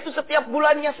surga itu setiap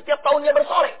bulannya, setiap tahunnya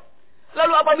bersolek.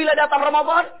 Lalu apabila datang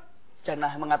Ramadan,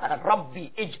 jannah mengatakan,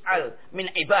 Rabbi ij'al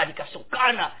min ibadika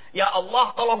sukana. Ya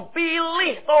Allah, tolong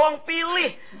pilih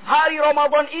hari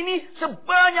Ramadan ini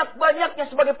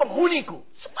sebanyak-banyaknya sebagai penghuniku.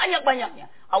 Sebanyak-banyaknya.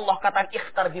 Allah katakan,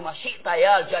 ikhtar bima syi'ta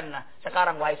ya jannah.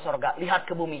 Sekarang wahai surga, lihat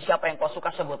ke bumi, siapa yang kau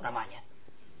suka sebut namanya.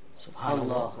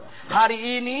 Subhanallah.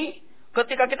 Hari ini,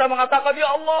 ketika kita mengatakan,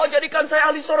 ya Allah, jadikan saya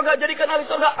ahli surga, jadikan ahli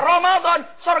surga. Ramadan,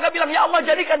 surga bilang, ya Allah,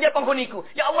 jadikan dia penghuniku.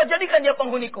 Ya Allah, jadikan dia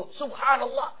penghuniku.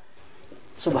 Subhanallah.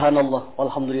 Subhanallah,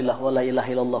 walhamdulillah, wala ilaha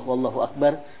illallah, wallahu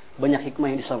akbar. Banyak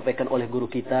hikmah yang disampaikan oleh guru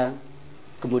kita.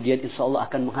 Kemudian insya Allah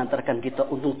akan menghantarkan kita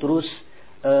untuk terus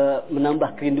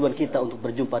menambah kerinduan kita untuk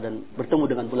berjumpa dan bertemu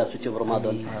dengan bulan suci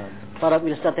Ramadan. Para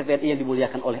pemirsa TVRI yang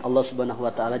dimuliakan oleh Allah Subhanahu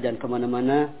wa taala, jangan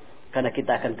kemana-mana, karena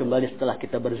kita akan kembali setelah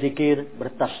kita berzikir,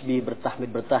 bertasbih,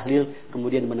 bertahmid, bertahlil,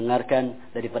 kemudian mendengarkan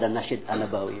daripada nasyid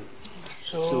an-nabawi.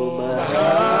 Subhanallah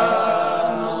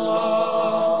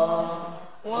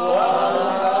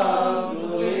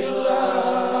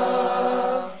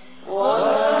walhamdulillah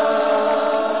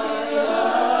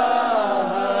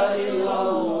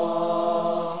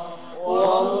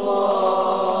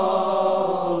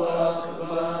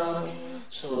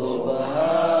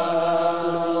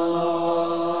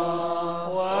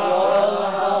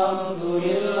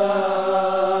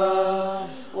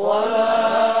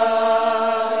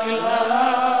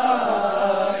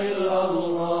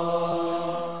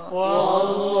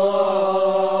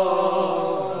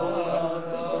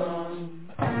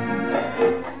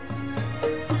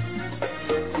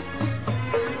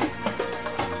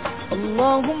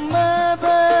اللهم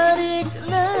بارك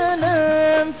لنا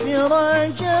في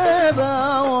رجب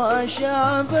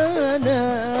وشعبنا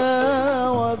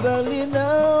وبلغنا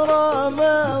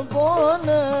رمضان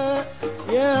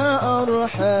يا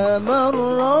أرحم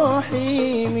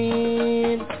الراحمين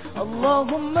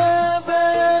اللهم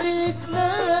بارك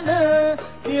لنا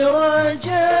في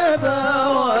رجب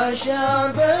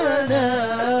وشعبنا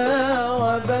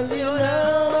وبلغنا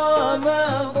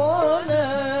رمضان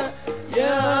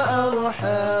يا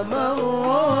أرحم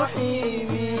الراحمين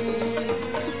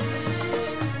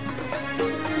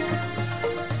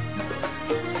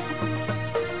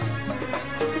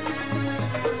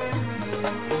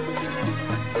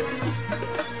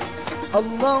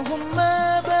اللهم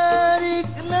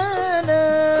بارك لنا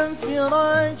في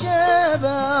رجب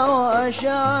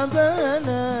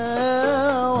وشعبنا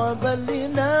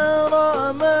وبلغنا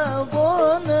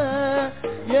رمضان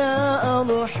يا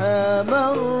أرحم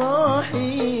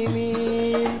الراحمين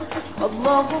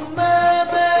اللهم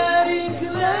بارك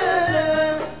لنا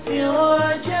في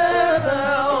رجب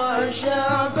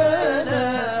وشعبنا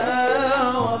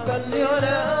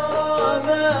وبلغنا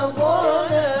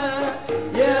رمضان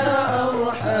يا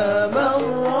أرحم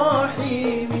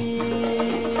الراحمين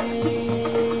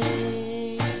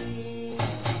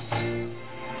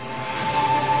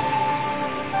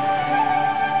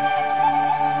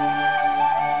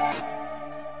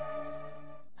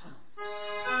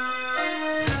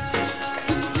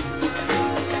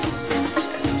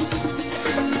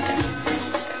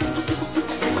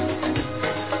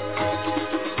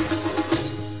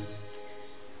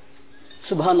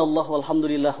Subhanallah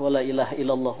walhamdulillah wala ilaha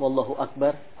illallah wallahu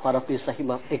akbar. Para pemirsa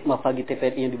hikmah pagi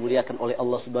TPRI yang dimuliakan oleh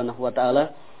Allah Subhanahu wa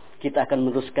taala, kita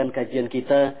akan meneruskan kajian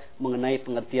kita mengenai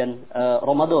pengertian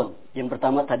Ramadan. Yang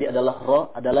pertama tadi adalah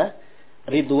adalah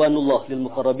ridwanullah lil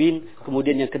muqarrabin,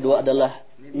 kemudian yang kedua adalah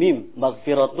mim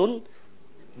maghfiratun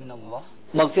minallah.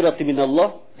 Maghfiratun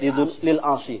minallah lil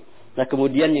asi. Nah,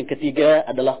 kemudian yang ketiga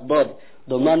adalah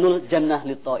domanul jannah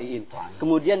lit ta'iin.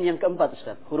 Kemudian yang keempat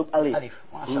Ustaz, huruf alif.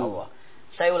 Masyaallah.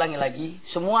 Saya ulangi lagi,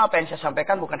 semua apa yang saya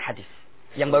sampaikan bukan hadis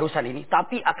yang barusan ini,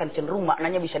 tapi akan cenderung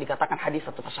maknanya bisa dikatakan hadis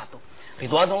satu persatu.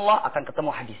 Ridwanullah akan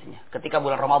ketemu hadisnya ketika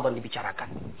bulan Ramadan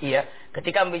dibicarakan. Iya,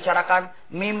 ketika membicarakan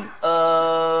mim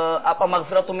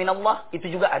maghfiratu minallah, itu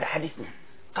juga ada hadisnya.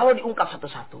 Kalau diungkap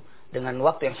satu-satu dengan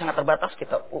waktu yang sangat terbatas,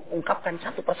 kita ungkapkan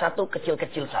satu persatu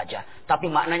kecil-kecil saja,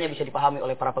 tapi maknanya bisa dipahami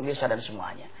oleh para pemirsa dan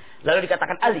semuanya. Lalu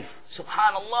dikatakan alif,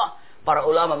 subhanallah. Para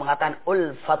ulama mengatakan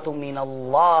ulfatu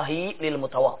minallahi lil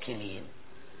mutawakkilin.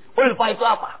 Ulfa itu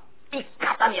apa?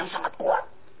 Ikatan yang sangat kuat.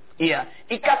 Iya,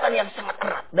 ikatan yang sangat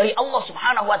erat dari Allah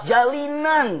Subhanahu wa taala,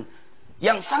 jalinan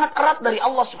yang sangat erat dari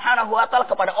Allah Subhanahu wa taala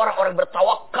kepada orang-orang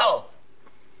bertawakal.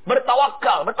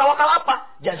 Bertawakal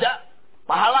apa? Jaza,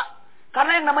 pahala.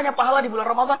 Karena yang namanya pahala di bulan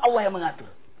Ramadan Allah yang mengatur.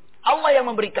 Allah yang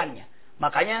memberikannya.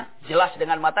 Makanya jelas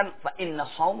dengan matan fa inna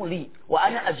shaumu li wa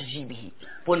ana ajzi bihi.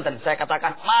 Punten saya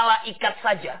katakan malaikat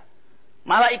saja.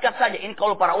 Malaikat saja ini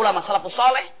kalau para ulama salafus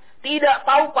saleh tidak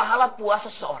tahu pahala puasa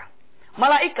seseorang.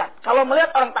 Malaikat kalau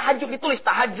melihat orang tahajud ditulis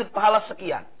tahajud pahala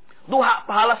sekian, duha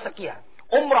pahala sekian,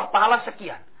 umrah pahala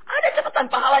sekian. Ada catatan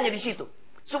pahalanya di situ.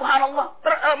 Subhanallah,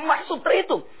 maksud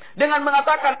terhitung dengan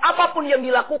mengatakan apapun yang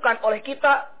dilakukan oleh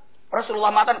kita, Rasulullah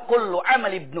mengatakan kullu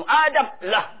amali ibnu Adam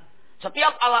lah.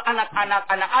 Setiap anak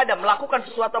Adam melakukan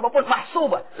sesuatu apapun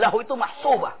mahsubah, lahu itu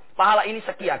mahsubah. Pahala ini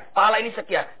sekian, pahala ini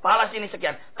sekian, pahala ini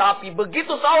sekian. Tapi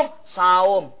begitu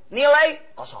saum nilai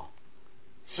kosong.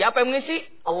 Siapa yang mengisi?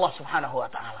 Allah Subhanahu wa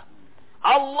taala.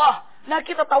 Allah. Nah,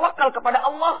 kita tawakal kepada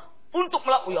Allah untuk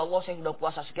melakukan. Ya Allah, saya sudah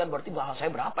puasa sekian, berarti pahala saya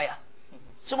berapa ya?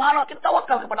 Subhanallah, kita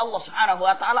tawakal kepada Allah Subhanahu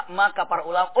wa taala, maka para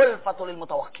ulama ulfatul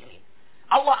mutawakkilin.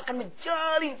 Allah akan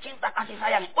menjalin cinta kasih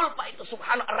sayang. Ulfa itu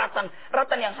subhanallah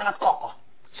eratan yang sangat kokoh.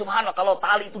 Subhanallah kalau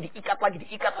tali itu diikat lagi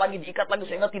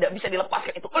sehingga tidak bisa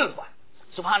dilepaskan, itu ulfa.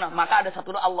 Subhanallah, maka ada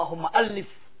satu doa Allahumma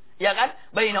alif, ya kan?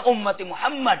 Baina ummati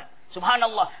Muhammad.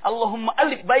 Subhanallah, Allahumma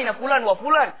alif baina fulan wa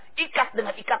fulan. Ikat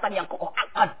dengan ikatan yang kokoh.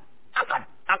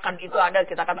 Akad itu ada,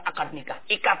 kita katakan akad nikah.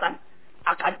 Ikatan,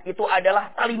 akad itu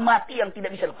adalah tali mati yang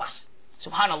tidak bisa lepas.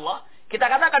 Subhanallah. Kita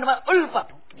katakan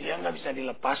ulfa. Dia nggak bisa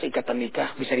dilepas, ikatan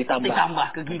nikah bisa ditambah. Ditambah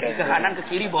ke gigi, ke kanan, ke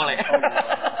kiri boleh.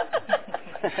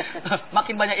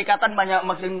 Makin banyak ikatan,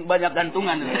 makin banyak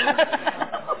gantungan.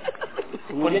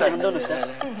 Kemudian yang nun, Ustaz.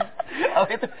 Oh,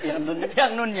 itu yang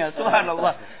nunnya,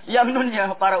 subhanallah. Yang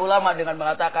nunnya para ulama dengan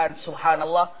mengatakan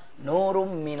subhanallah,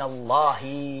 nurum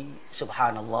minallahi,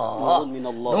 subhanallah.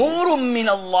 Nurum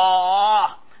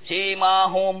minallah.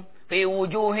 Simahum fi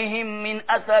wujuhihim min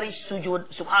atharis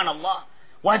sujud. Subhanallah.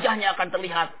 Wajahnya akan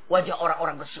terlihat wajah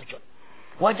orang-orang bersujud.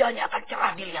 Wajahnya akan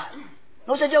cerah dilihat.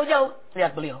 Nggak usah jauh-jauh.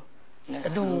 Lihat beliau.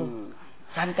 Aduh,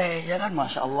 santai ya kan,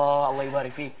 masya Allah, Allah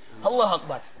ibarik fi. Allah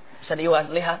Akbar. Ustaz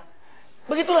Iwan, lihat.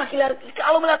 Begitulah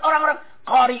kalau melihat orang-orang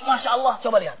qari, masya Allah,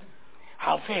 coba lihat.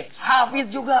 Hafiz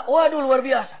juga, waduh luar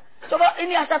biasa. Coba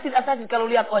ini asatid kalau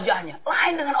lihat wajahnya.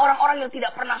 Lain dengan orang-orang yang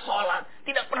tidak pernah sholat.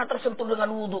 Tidak pernah tersentuh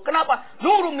dengan wudhu. Kenapa?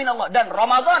 Nurun minallah. Dan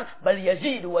Ramadan. Bal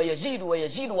yazidu wa yazidu wa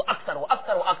yazidu wa aktar wa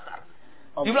aktar wa aktar.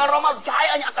 Di bulan Ramadan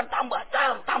cahayanya akan tambah.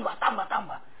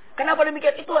 Kenapa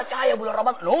demikian? Itulah cahaya bulan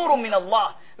Ramadan. Nurun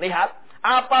minallah. Lihat.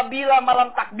 Apabila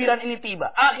malam takbiran ini tiba.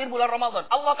 Akhir bulan Ramadan.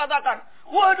 Allah katakan.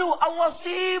 Waduh, Allah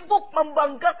sibuk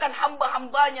membanggakan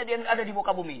hamba-hambanya yang ada di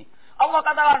muka bumi ini. Allah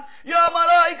katakan, ya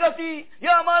malaikati.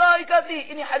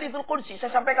 Ini hadithul qudsi.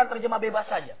 Saya sampaikan terjemah bebas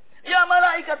saja. Ya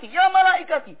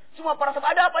malaikati. Semua para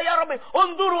sahabat, ada apa ya Rabbi?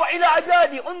 Unduru ila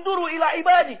ajadi, unduru ila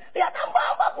ibadi. Lihat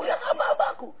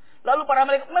hamba-hambaku. Lalu para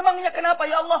malaikat, memangnya kenapa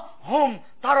ya Allah? Hum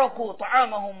taraku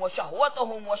ta'amahum wa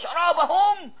syahwatahum wa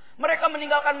syarabahum. Mereka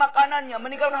meninggalkan makanannya,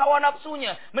 meninggalkan hawa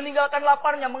nafsunya, meninggalkan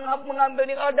laparnya, mengambil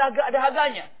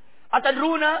dahaganya.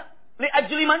 Atadruna li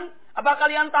ajliman? Apa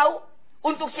kalian tahu?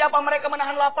 Untuk siapa mereka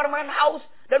menahan lapar, menahan haus,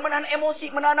 dan menahan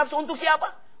emosi, menahan nafsu? Untuk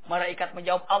siapa? Malaikat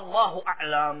menjawab, Allahu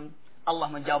a'lam. Allah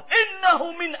menjawab,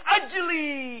 innahu min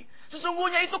ajli.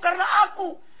 Sesungguhnya itu karena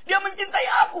aku. Dia mencintai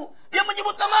aku. Dia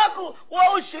menyebut nama aku.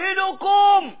 Wa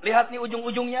ushidukum. Lihat nih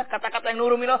ujung-ujungnya. Kata-kata yang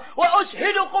nurun minallah. Wa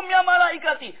ushidukum ya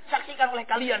malaikati. Saksikan oleh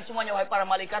kalian semuanya wahai para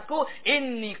malaikatku.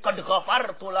 Inni qad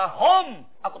ghafartu lahum.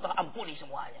 Aku telah ampuni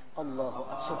semuanya. Allahu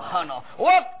Akbar. Subhanallah.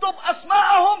 Waktub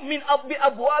asma'ahum min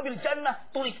abwabil jannah.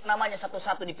 Tulis namanya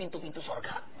satu-satu di pintu-pintu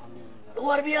surga.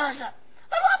 Luar biasa.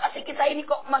 Lalu apa sih kita ini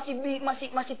kok masih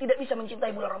tidak bisa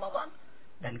mencintai bulan Ramadan?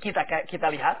 Dan kita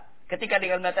lihat. Ketika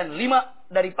dengan mengatakan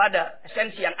 5 daripada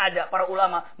esensi yang ada, para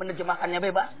ulama menerjemahkannya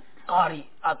bebas. Qari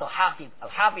atau hafid.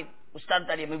 Al-hafid. Ustaz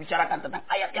tadi membicarakan tentang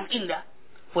ayat yang indah.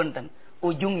 Punten.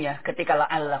 Ujungnya ketika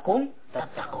la'allakum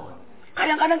tattaqun.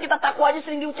 Kadang-kadang kita takwa aja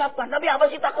sering diucapkan. Tapi apa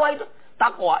sih takwa itu?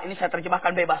 Takwa, ini saya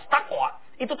terjemahkan bebas. Takwa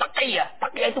itu taqiyah.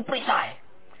 Taqiyah itu perisai.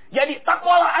 Jadi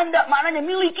takwalah Anda, maknanya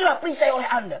milikilah perisai oleh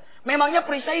Anda. Memangnya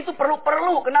perisai itu perlu.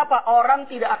 Kenapa?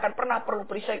 Orang tidak akan pernah perlu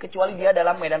perisai kecuali dia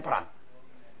dalam medan perang.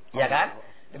 Ya kan?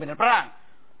 Di medan perang.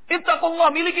 Ittaqullah,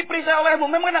 miliki perisai olehmu.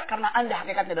 Memang karena Anda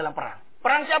hakikatnya dalam perang.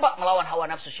 Perang siapa? Melawan hawa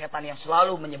nafsu syaitan yang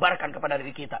selalu menyebarkan kepada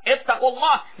diri kita.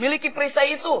 Ittaqullah, miliki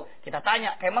perisai itu. Kita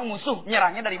tanya, emang musuh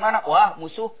nyerangnya dari mana? Wah,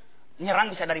 musuh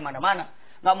nyerang bisa dari mana-mana.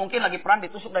 Nggak mungkin lagi perang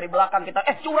ditusuk dari belakang kita.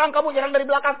 Curang kamu nyerang dari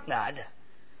belakang. Nggak ada.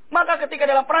 Maka ketika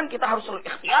dalam perang kita harus selalu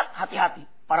ikhtiyat, hati-hati.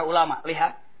 Para ulama,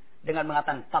 lihat. Dengan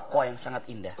mengatakan takwa yang sangat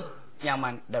indah.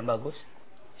 Nyaman dan bagus.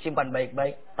 Simpan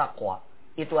baik-baik, takwa.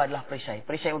 Itu adalah perisai.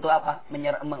 Perisai untuk apa?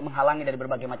 Menghalangi dari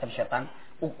berbagai macam setan.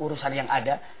 Urusan yang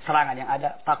ada. Serangan yang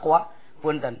ada. Takwa.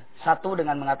 Punten. Satu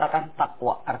dengan mengatakan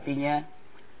takwa. Artinya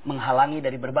menghalangi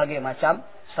dari berbagai macam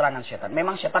serangan setan.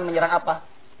 Memang setan menyerang apa?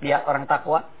 Lihat orang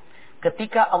takwa.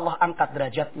 Ketika Allah angkat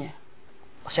derajatnya.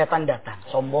 Setan datang.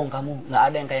 Sombong kamu. Nggak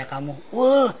ada yang kayak kamu.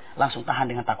 Langsung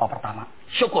tahan dengan takwa pertama.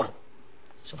 Syukur.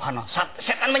 Subhanallah.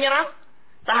 Setan menyerang.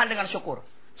 Tahan dengan syukur.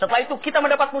 Setelah itu kita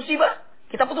mendapat musibah.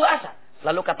 Kita putus asa.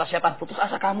 Lalu kata setan, putus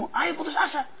asa kamu. Ayo putus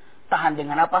asa. Tahan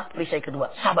dengan apa? Perisai kedua.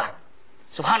 Sabar.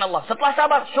 Subhanallah. Setelah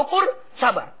sabar, syukur,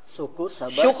 sabar.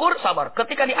 Syukur, sabar.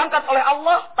 Ketika diangkat oleh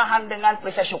Allah, tahan dengan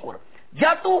perisai syukur.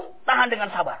 Jatuh, tahan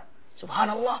dengan sabar.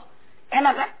 Subhanallah.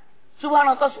 Enak kan?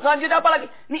 Subhanallah. Selanjutnya apa lagi?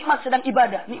 Nikmat sedang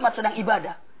ibadah.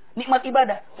 Nikmat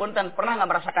ibadah. Punten, pernah nggak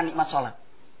merasakan nikmat sholat?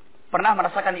 Pernah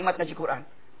merasakan nikmat ngaji Quran?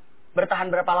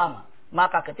 Bertahan berapa lama?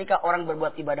 Maka ketika orang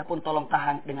berbuat ibadah pun tolong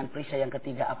tahan dengan perisai yang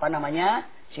ketiga. Apa namanya?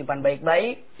 Simpan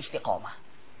baik-baik, istiqomah.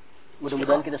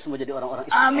 Mudah-mudahan kita semua jadi orang-orang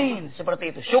istiqomah. Amin.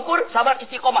 Seperti itu. Syukur, sabar,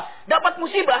 istiqomah. Dapat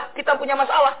musibah, kita punya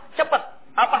masalah. Cepat.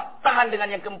 Apa? Tahan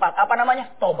dengan yang keempat. Apa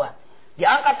namanya? Tobat.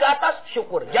 Diangkat ke atas,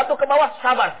 syukur. Jatuh ke bawah,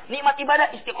 sabar. Nikmat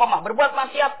ibadah, istiqomah. Berbuat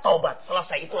maksiat, tobat.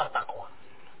 Selesai. Itulah takwa.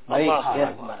 Baik,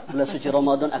 ya. Bulan suci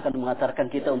Ramadan akan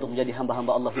mengantarkan kita untuk menjadi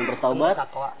hamba-hamba Allah yang bertaubat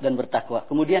dan bertakwa.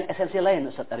 Kemudian esensi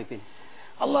lain, Ustaz Arifin.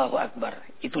 Allahu Akbar.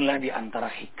 Itulah di antara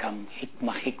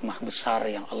hikmah-hikmah besar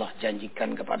yang Allah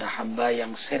janjikan kepada hamba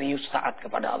yang serius taat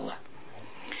kepada Allah.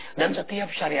 Dan setiap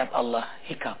syariat Allah,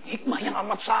 hikmah yang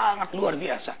amat sangat luar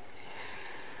biasa.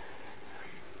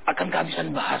 Akan kehabisan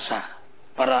bahasa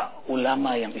para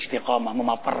ulama yang istiqamah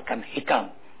memaparkan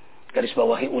hikam. Garis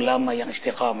bawahi ulama yang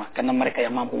istiqamah. Karena mereka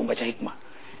yang mampu membaca hikmah.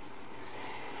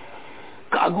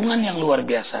 Keagungan yang luar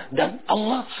biasa. Dan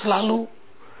Allah selalu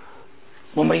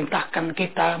memerintahkan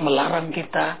kita, melarang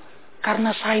kita.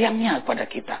 Karena sayangnya pada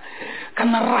kita.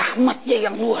 Karena rahmatnya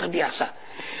yang luar biasa.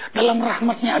 Dalam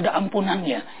rahmatnya ada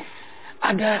ampunannya.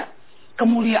 Ada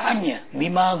kemuliaannya.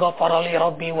 Bima ghafara li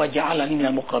rabbi wa ja'alani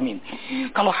minal mukramin.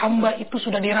 Kalau hamba itu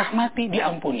sudah dirahmati,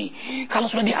 diampuni. Kalau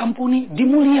sudah diampuni,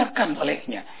 dimuliakan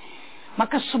olehnya.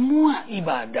 Maka semua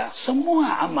ibadah,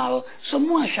 semua amal,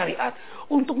 semua syariat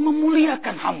untuk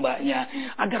memuliakan hambanya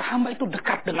agar hamba itu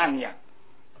dekat dengannya.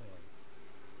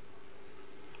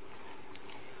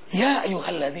 Ya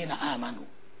ayyuhalladzina amanu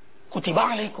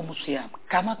kutiba alaikumusiyam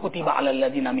kama kutiba alal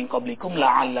ladzina min qablikum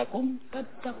la'allakum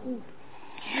tattaqun.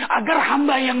 Agar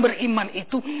hamba yang beriman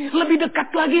itu lebih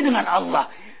dekat lagi dengan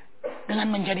Allah dengan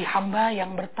menjadi hamba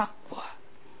yang bertakwa.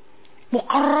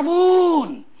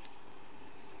 Muqarrabun.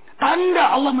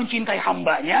 Tanda Allah mencintai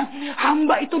hambanya,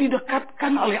 hamba itu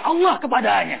didekatkan oleh Allah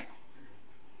kepadanya.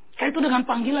 Karena itu dengan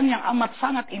panggilan yang amat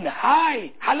sangat indah. Hai,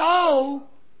 halo.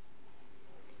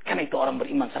 Karena itu orang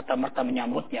beriman serta-merta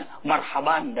menyambutnya.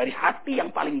 Marhaban dari hati yang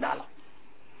paling dalam.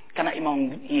 Karena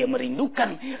ia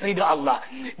merindukan ridha Allah.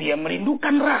 Dia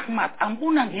merindukan rahmat,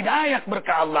 ampunan, hidayah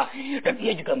berkah Allah. Dan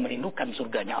ia juga merindukan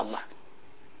surganya Allah.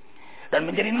 Dan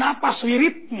menjadi napas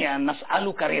wiridnya,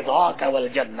 nas'aluka ridhaka wal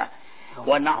jannah.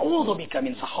 Wa na'udzu bika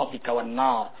min sakhatika wan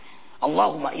nar.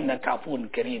 Allahumma innaka afuwun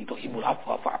karim tuhibbul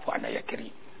afwa fa'fu 'anna ya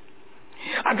karim.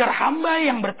 Agar hamba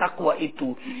yang bertakwa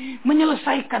itu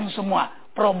menyelesaikan semua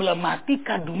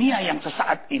problematika dunia yang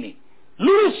sesaat ini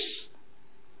lurus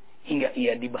hingga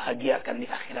ia dibahagiakan di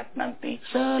akhirat nanti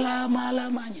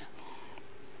selama-lamanya.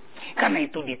 Karena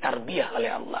itu ditarbiyah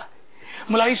oleh Allah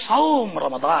melalui saum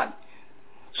Ramadan.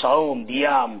 Saum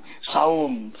diam,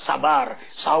 saum sabar,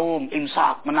 saum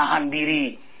imsak, menahan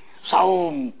diri,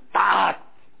 saum taat,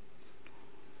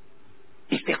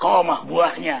 istiqamah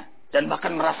buahnya, dan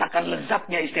bahkan merasakan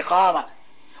lezatnya istiqamah.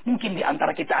 Mungkin di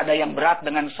antara kita ada yang berat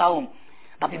dengan saum,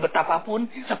 tapi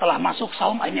betapapun setelah masuk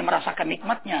saum akhirnya merasakan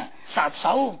nikmatnya saat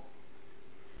saum.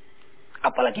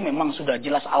 Apalagi memang sudah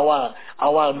jelas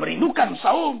awal merindukan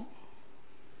saum.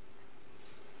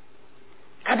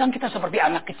 Kadang kita seperti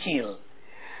anak kecil.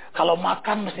 Kalau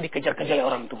makan mesti dikejar-kejar oleh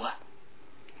orang tua.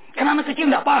 Karena anak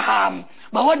kecil tidak paham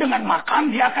bahwa dengan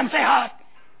makan dia akan sehat.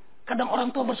 Kadang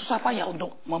orang tua bersusah payah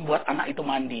untuk membuat anak itu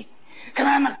mandi.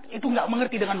 Karena anak itu nggak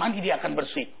mengerti dengan mandi dia akan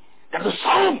bersih. Karena itu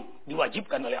saum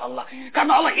diwajibkan oleh Allah.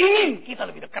 Karena Allah ingin kita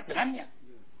lebih dekat dengannya.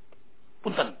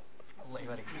 Punten.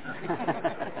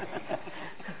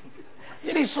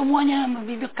 Jadi semuanya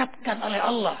didekatkan oleh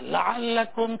Allah.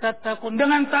 La'allakum tattaqun.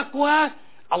 Dengan takwa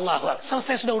Allah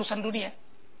selesai sudah urusan dunia.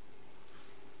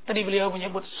 Tadi beliau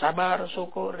menyebut sabar,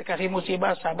 syukur, dikasih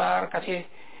musibah, sabar, kasih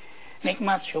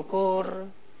nikmat, syukur.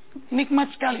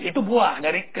 Nikmat sekali. Itu buah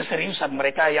dari keseriusan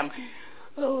mereka yang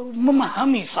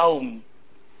memahami saum.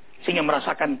 Sehingga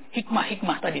merasakan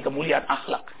hikmah-hikmah tadi, kemuliaan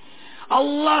akhlak.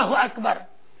 Allahu Akbar.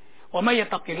 Wa may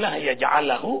yattaqillaha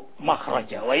yaj'al lahu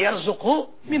makhraja wa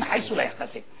yarzuqhu min haitsu la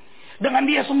yahtasib. Dengan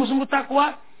dia sungguh-sungguh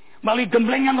takwa, melalui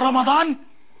gemblengan Ramadan,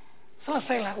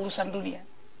 selesailah urusan dunia.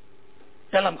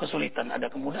 Dalam kesulitan ada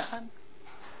kemudahan,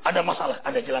 ada masalah,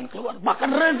 ada jalan keluar,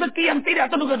 bahkan rezeki yang tidak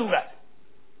terduga-duga.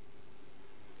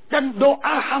 Dan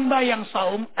doa hamba yang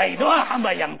saum, doa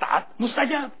hamba yang taat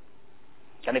mustajab.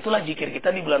 Karena itulah zikir kita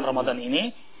di bulan Ramadan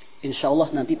ini. Insya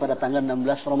Allah nanti pada tanggal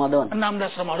 16 Ramadan.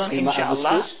 16 Ramadan insya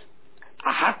Allah.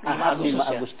 Ahad 5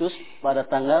 Agustus pada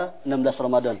tanggal 16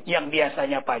 Ramadan. Yang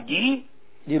biasanya pagi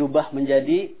dirubah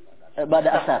menjadi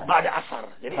Ba'da asar. Ba'da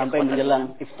asar. Jadi sampai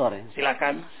menjelang iftar ya.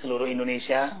 Silakan seluruh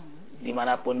Indonesia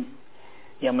dimanapun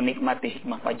yang menikmati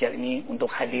hikmah fajar ini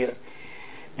untuk hadir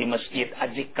di Masjid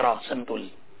Az-Zikra Sentul.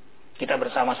 Kita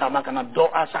bersama-sama karena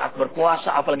doa saat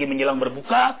berpuasa apalagi menjelang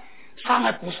berbuka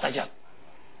sangat mustajab.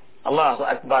 Allahu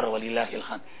Akbar walillahil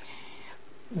hamd.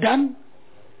 Dan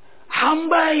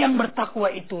hamba yang bertakwa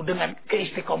itu dengan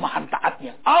keistiqomahan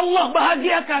taatnya Allah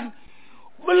bahagiakan.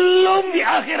 Belum di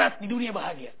akhirat, di dunia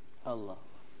bahagia. Allah.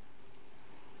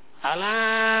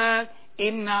 Ala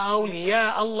inna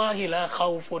awliya Allahi la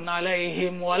khawfun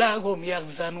alaihim wa lahum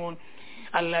yahzanun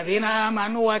alladzina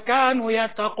amanu wa kanu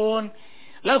yattaqun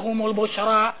lahumul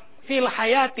busyra fil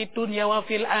hayati dunya wa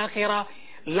fil akhirah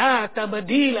la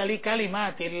tabdila li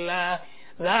kalimatillah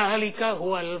dzalika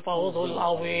huwal fawzul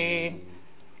azim.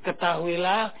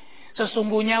 Ketahuilah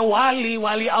sesungguhnya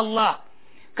wali-wali Allah,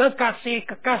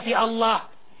 kekasih-kekasih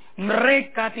Allah,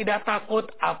 mereka tidak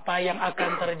takut apa yang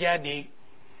akan terjadi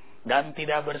dan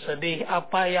tidak bersedih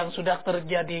apa yang sudah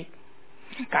terjadi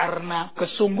karena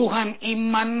kesungguhan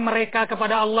iman mereka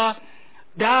kepada Allah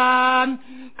dan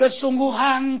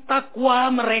kesungguhan takwa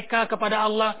mereka kepada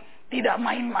Allah. Tidak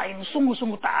main-main,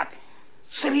 sungguh-sungguh taat,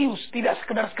 serius, tidak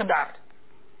sekedar-sekedar,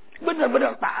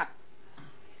 benar-benar taat.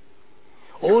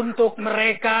 Untuk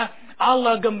mereka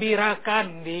Allah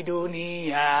gembirakan di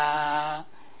dunia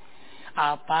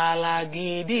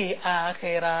apalagi di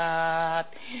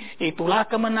akhirat. Itulah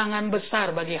kemenangan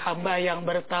besar bagi hamba yang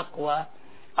bertakwa.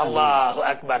 Allahu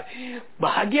Akbar.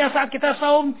 Bahagia saat kita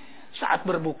saum, saat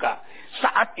berbuka,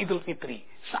 saat Idul Fitri,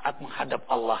 saat menghadap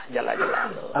Allah Jalla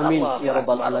Jalaluhu. Amin ya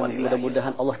rabbal alamin.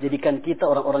 Mudah-mudahan Allah jadikan kita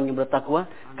orang-orang yang bertakwa,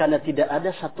 karena tidak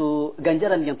ada satu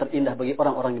ganjaran yang terindah bagi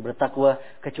orang-orang yang bertakwa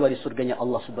kecuali surganya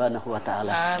Allah Subhanahu wa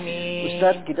taala. Amin.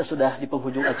 Ustaz, kita sudah di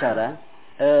penghujung acara.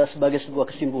 Sebagai sebuah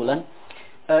kesimpulan,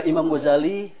 Imam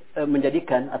Ghazali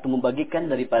menjadikan atau membagikan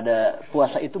daripada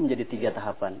puasa itu menjadi 3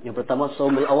 tahapan. Yang pertama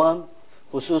shaumul awam,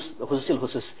 khususil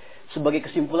khusus. Sebagai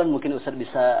kesimpulan mungkin Ustaz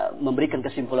bisa memberikan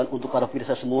kesimpulan untuk para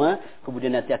pemirsa semua.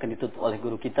 Kemudian nanti akan ditutup oleh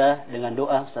guru kita dengan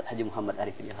doa Ustaz Haji Muhammad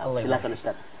Arifin Ilham. Silakan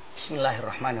Ustaz.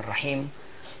 Bismillahirrahmanirrahim.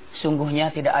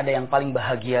 Sungguhnya tidak ada yang paling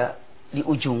bahagia di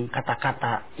ujung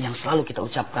kata-kata yang selalu kita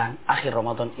ucapkan akhir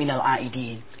Ramadan, minal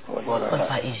aidin wal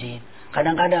faizin.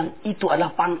 Kadang-kadang itu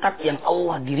adalah pangkat yang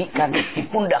Allah dirikan di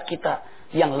pundak kita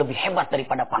yang lebih hebat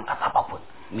daripada pangkat apapun.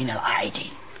 Minal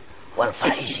aidin wal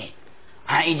faizin.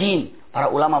 Aidin, para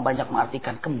ulama banyak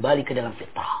mengartikan kembali ke dalam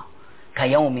fitrah.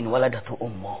 Kayaumin waladatu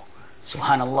ummu.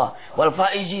 Subhanallah. Wal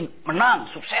faizin,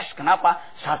 menang, sukses. Kenapa?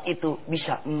 Saat itu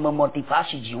bisa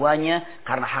memotivasi jiwanya,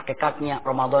 karena hakikatnya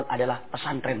Ramadan adalah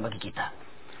pesantren bagi kita.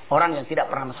 Orang yang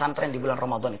tidak pernah pesantren di bulan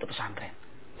Ramadan itu pesantren.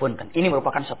 Punten. Ini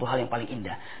merupakan satu hal yang paling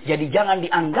indah. Jadi jangan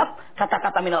dianggap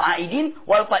kata-kata minal aidin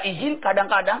wal faizin,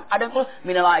 kadang-kadang ada yang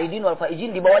minal aidin wal faizin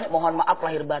di bawahnya mohon maaf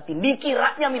lahir batin.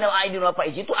 Dikiranya minal aidin wal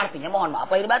faizin itu artinya mohon maaf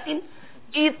lahir batin.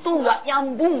 Itu nggak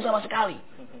nyambung sama sekali.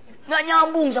 Nggak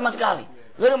nyambung sama sekali.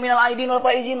 Lalu minal aidin wal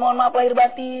faizin mohon maaf lahir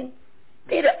batin.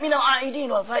 Tidak, minal aidin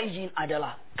wal faizin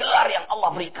adalah gelar yang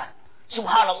Allah berikan.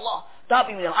 Subhanallah.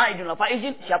 Tapi minal aidin wal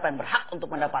faizin, siapa yang berhak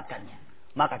untuk mendapatkannya?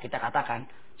 Maka kita katakan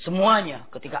semuanya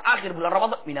ketika akhir bulan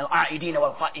Ramadan, minal aidin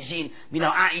wal faizin,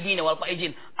 minal aidin wal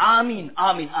faizin. Amin,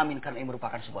 amin, amin, karena ini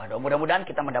merupakan sebuah doa. Mudah-mudahan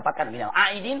kita mendapatkan minal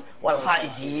aidin wal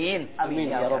faizin.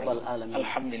 Amin ya rabbal alamin.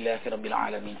 Alhamdulillahirabbil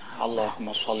alamin.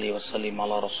 Allahumma shalli wa sallim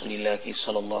ala Rasulillah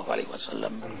sallallahu alaihi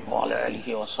wasallam wa ala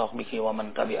alihi wa sahbihi wa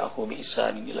man tabi'ahu bi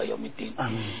ihsan ila yaumiddin.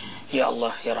 Amin. Ya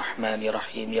Allah, ya Rahman, ya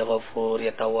Rahim, ya Ghafur,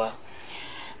 ya Tawwab.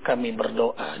 Kami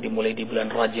berdoa dimulai di bulan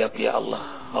Rajab ya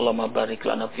Allah. Allahumma barik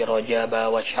lana fi Rajab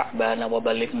wa Sya'ban wa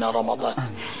balighna Ramadan.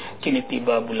 Kini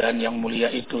tiba bulan yang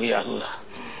mulia itu ya Allah.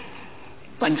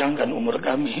 Panjangkan umur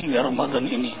kami hingga Ramadan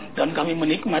ini, dan kami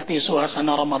menikmati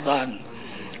suasana Ramadan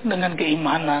dengan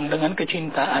keimanan, dengan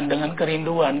kecintaan, dengan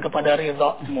kerinduan kepada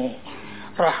ridha-Mu,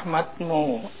 rahmat-Mu,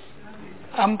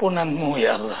 ampunan-Mu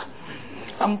ya Allah.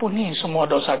 Ampuni semua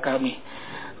dosa kami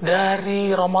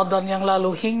dari Ramadan yang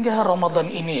lalu hingga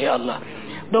Ramadan ini ya Allah.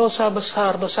 Dosa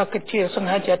besar, dosa kecil,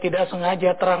 sengaja, tidak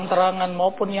sengaja, terang-terangan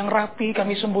maupun yang rapi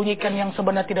kami sembunyikan yang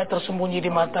sebenarnya tidak tersembunyi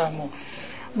di mata-Mu.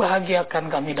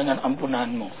 Bahagiakan kami dengan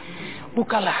ampunan-Mu.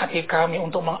 Bukalah hati kami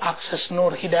untuk mengakses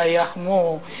nur hidayah-Mu,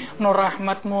 nur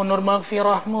rahmat-Mu, nur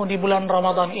maghfirah-Mu di bulan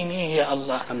Ramadan ini ya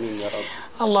Allah. Amin ya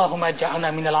Rabb. Allahumma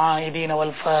ja'alna minal aidin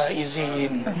wal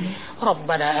faizin.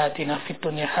 Rabbana atina fid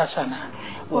dunya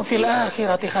hasanah wa fil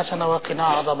akhirati hasanah wa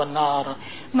qina adzaban nar.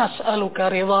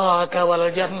 Nas'aluka ridhaka wal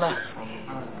jannah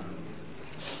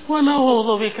wa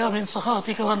na'udzu bika min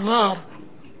sakhatika wan nar.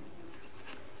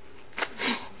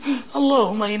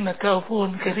 Allahumma innaka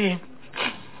afuwun karim.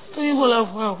 Tuhibbul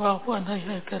afwa fa'fu anna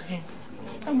ya karim.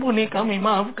 Ampuni kami,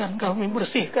 maafkan kami,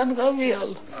 bersihkan kami ya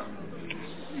Allah.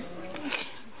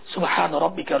 Subhana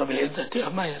rabbika rabbil izzati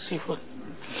amma yasifun.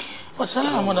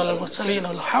 Wassalamun alal mursalin.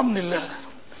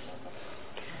 Alhamdulillah.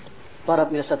 Para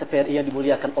pemirsa TVRI yang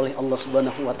dimuliakan oleh Allah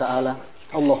Subhanahu wa taala,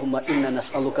 Allahumma inna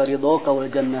nas'aluka ridhaka wal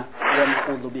jannah wa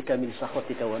na'udzubika min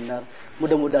sakhatika wan nar.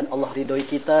 Mudah-mudahan Allah ridhoi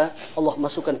kita, Allah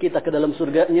masukkan kita ke dalam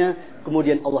surganya,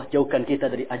 kemudian Allah jauhkan kita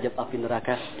dari azab api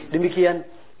neraka. Demikian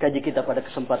kaji kita pada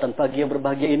kesempatan pagi yang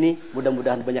berbahagia ini.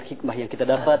 Mudah-mudahan banyak hikmah yang kita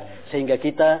dapat sehingga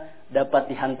kita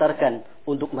dapat dihantarkan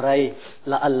untuk meraih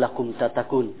la'allakum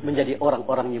tatakun, menjadi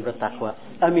orang-orang yang bertakwa.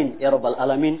 Amin ya rabbal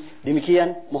alamin.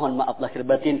 Demikian, mohon maaf lahir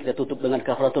batin. Kita tutup dengan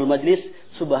kafaratul majlis.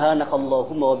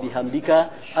 Subhanakallahumma wa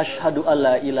bihamdika asyhadu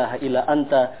alla ilaha illa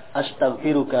anta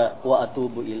astaghfiruka wa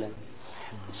atubu ilaik.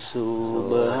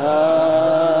 Subhanallah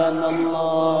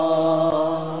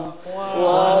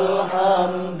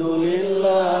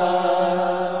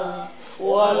walhamdulillah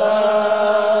wala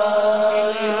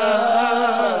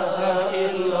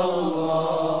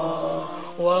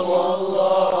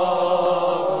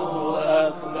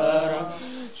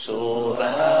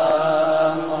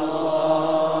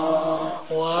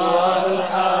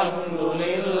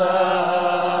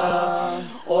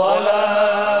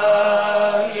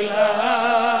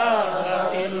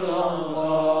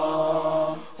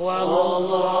Wallahu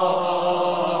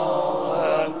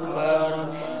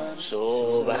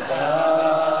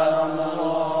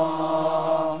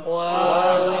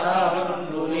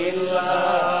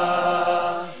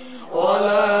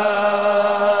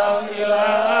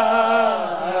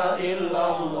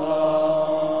illallah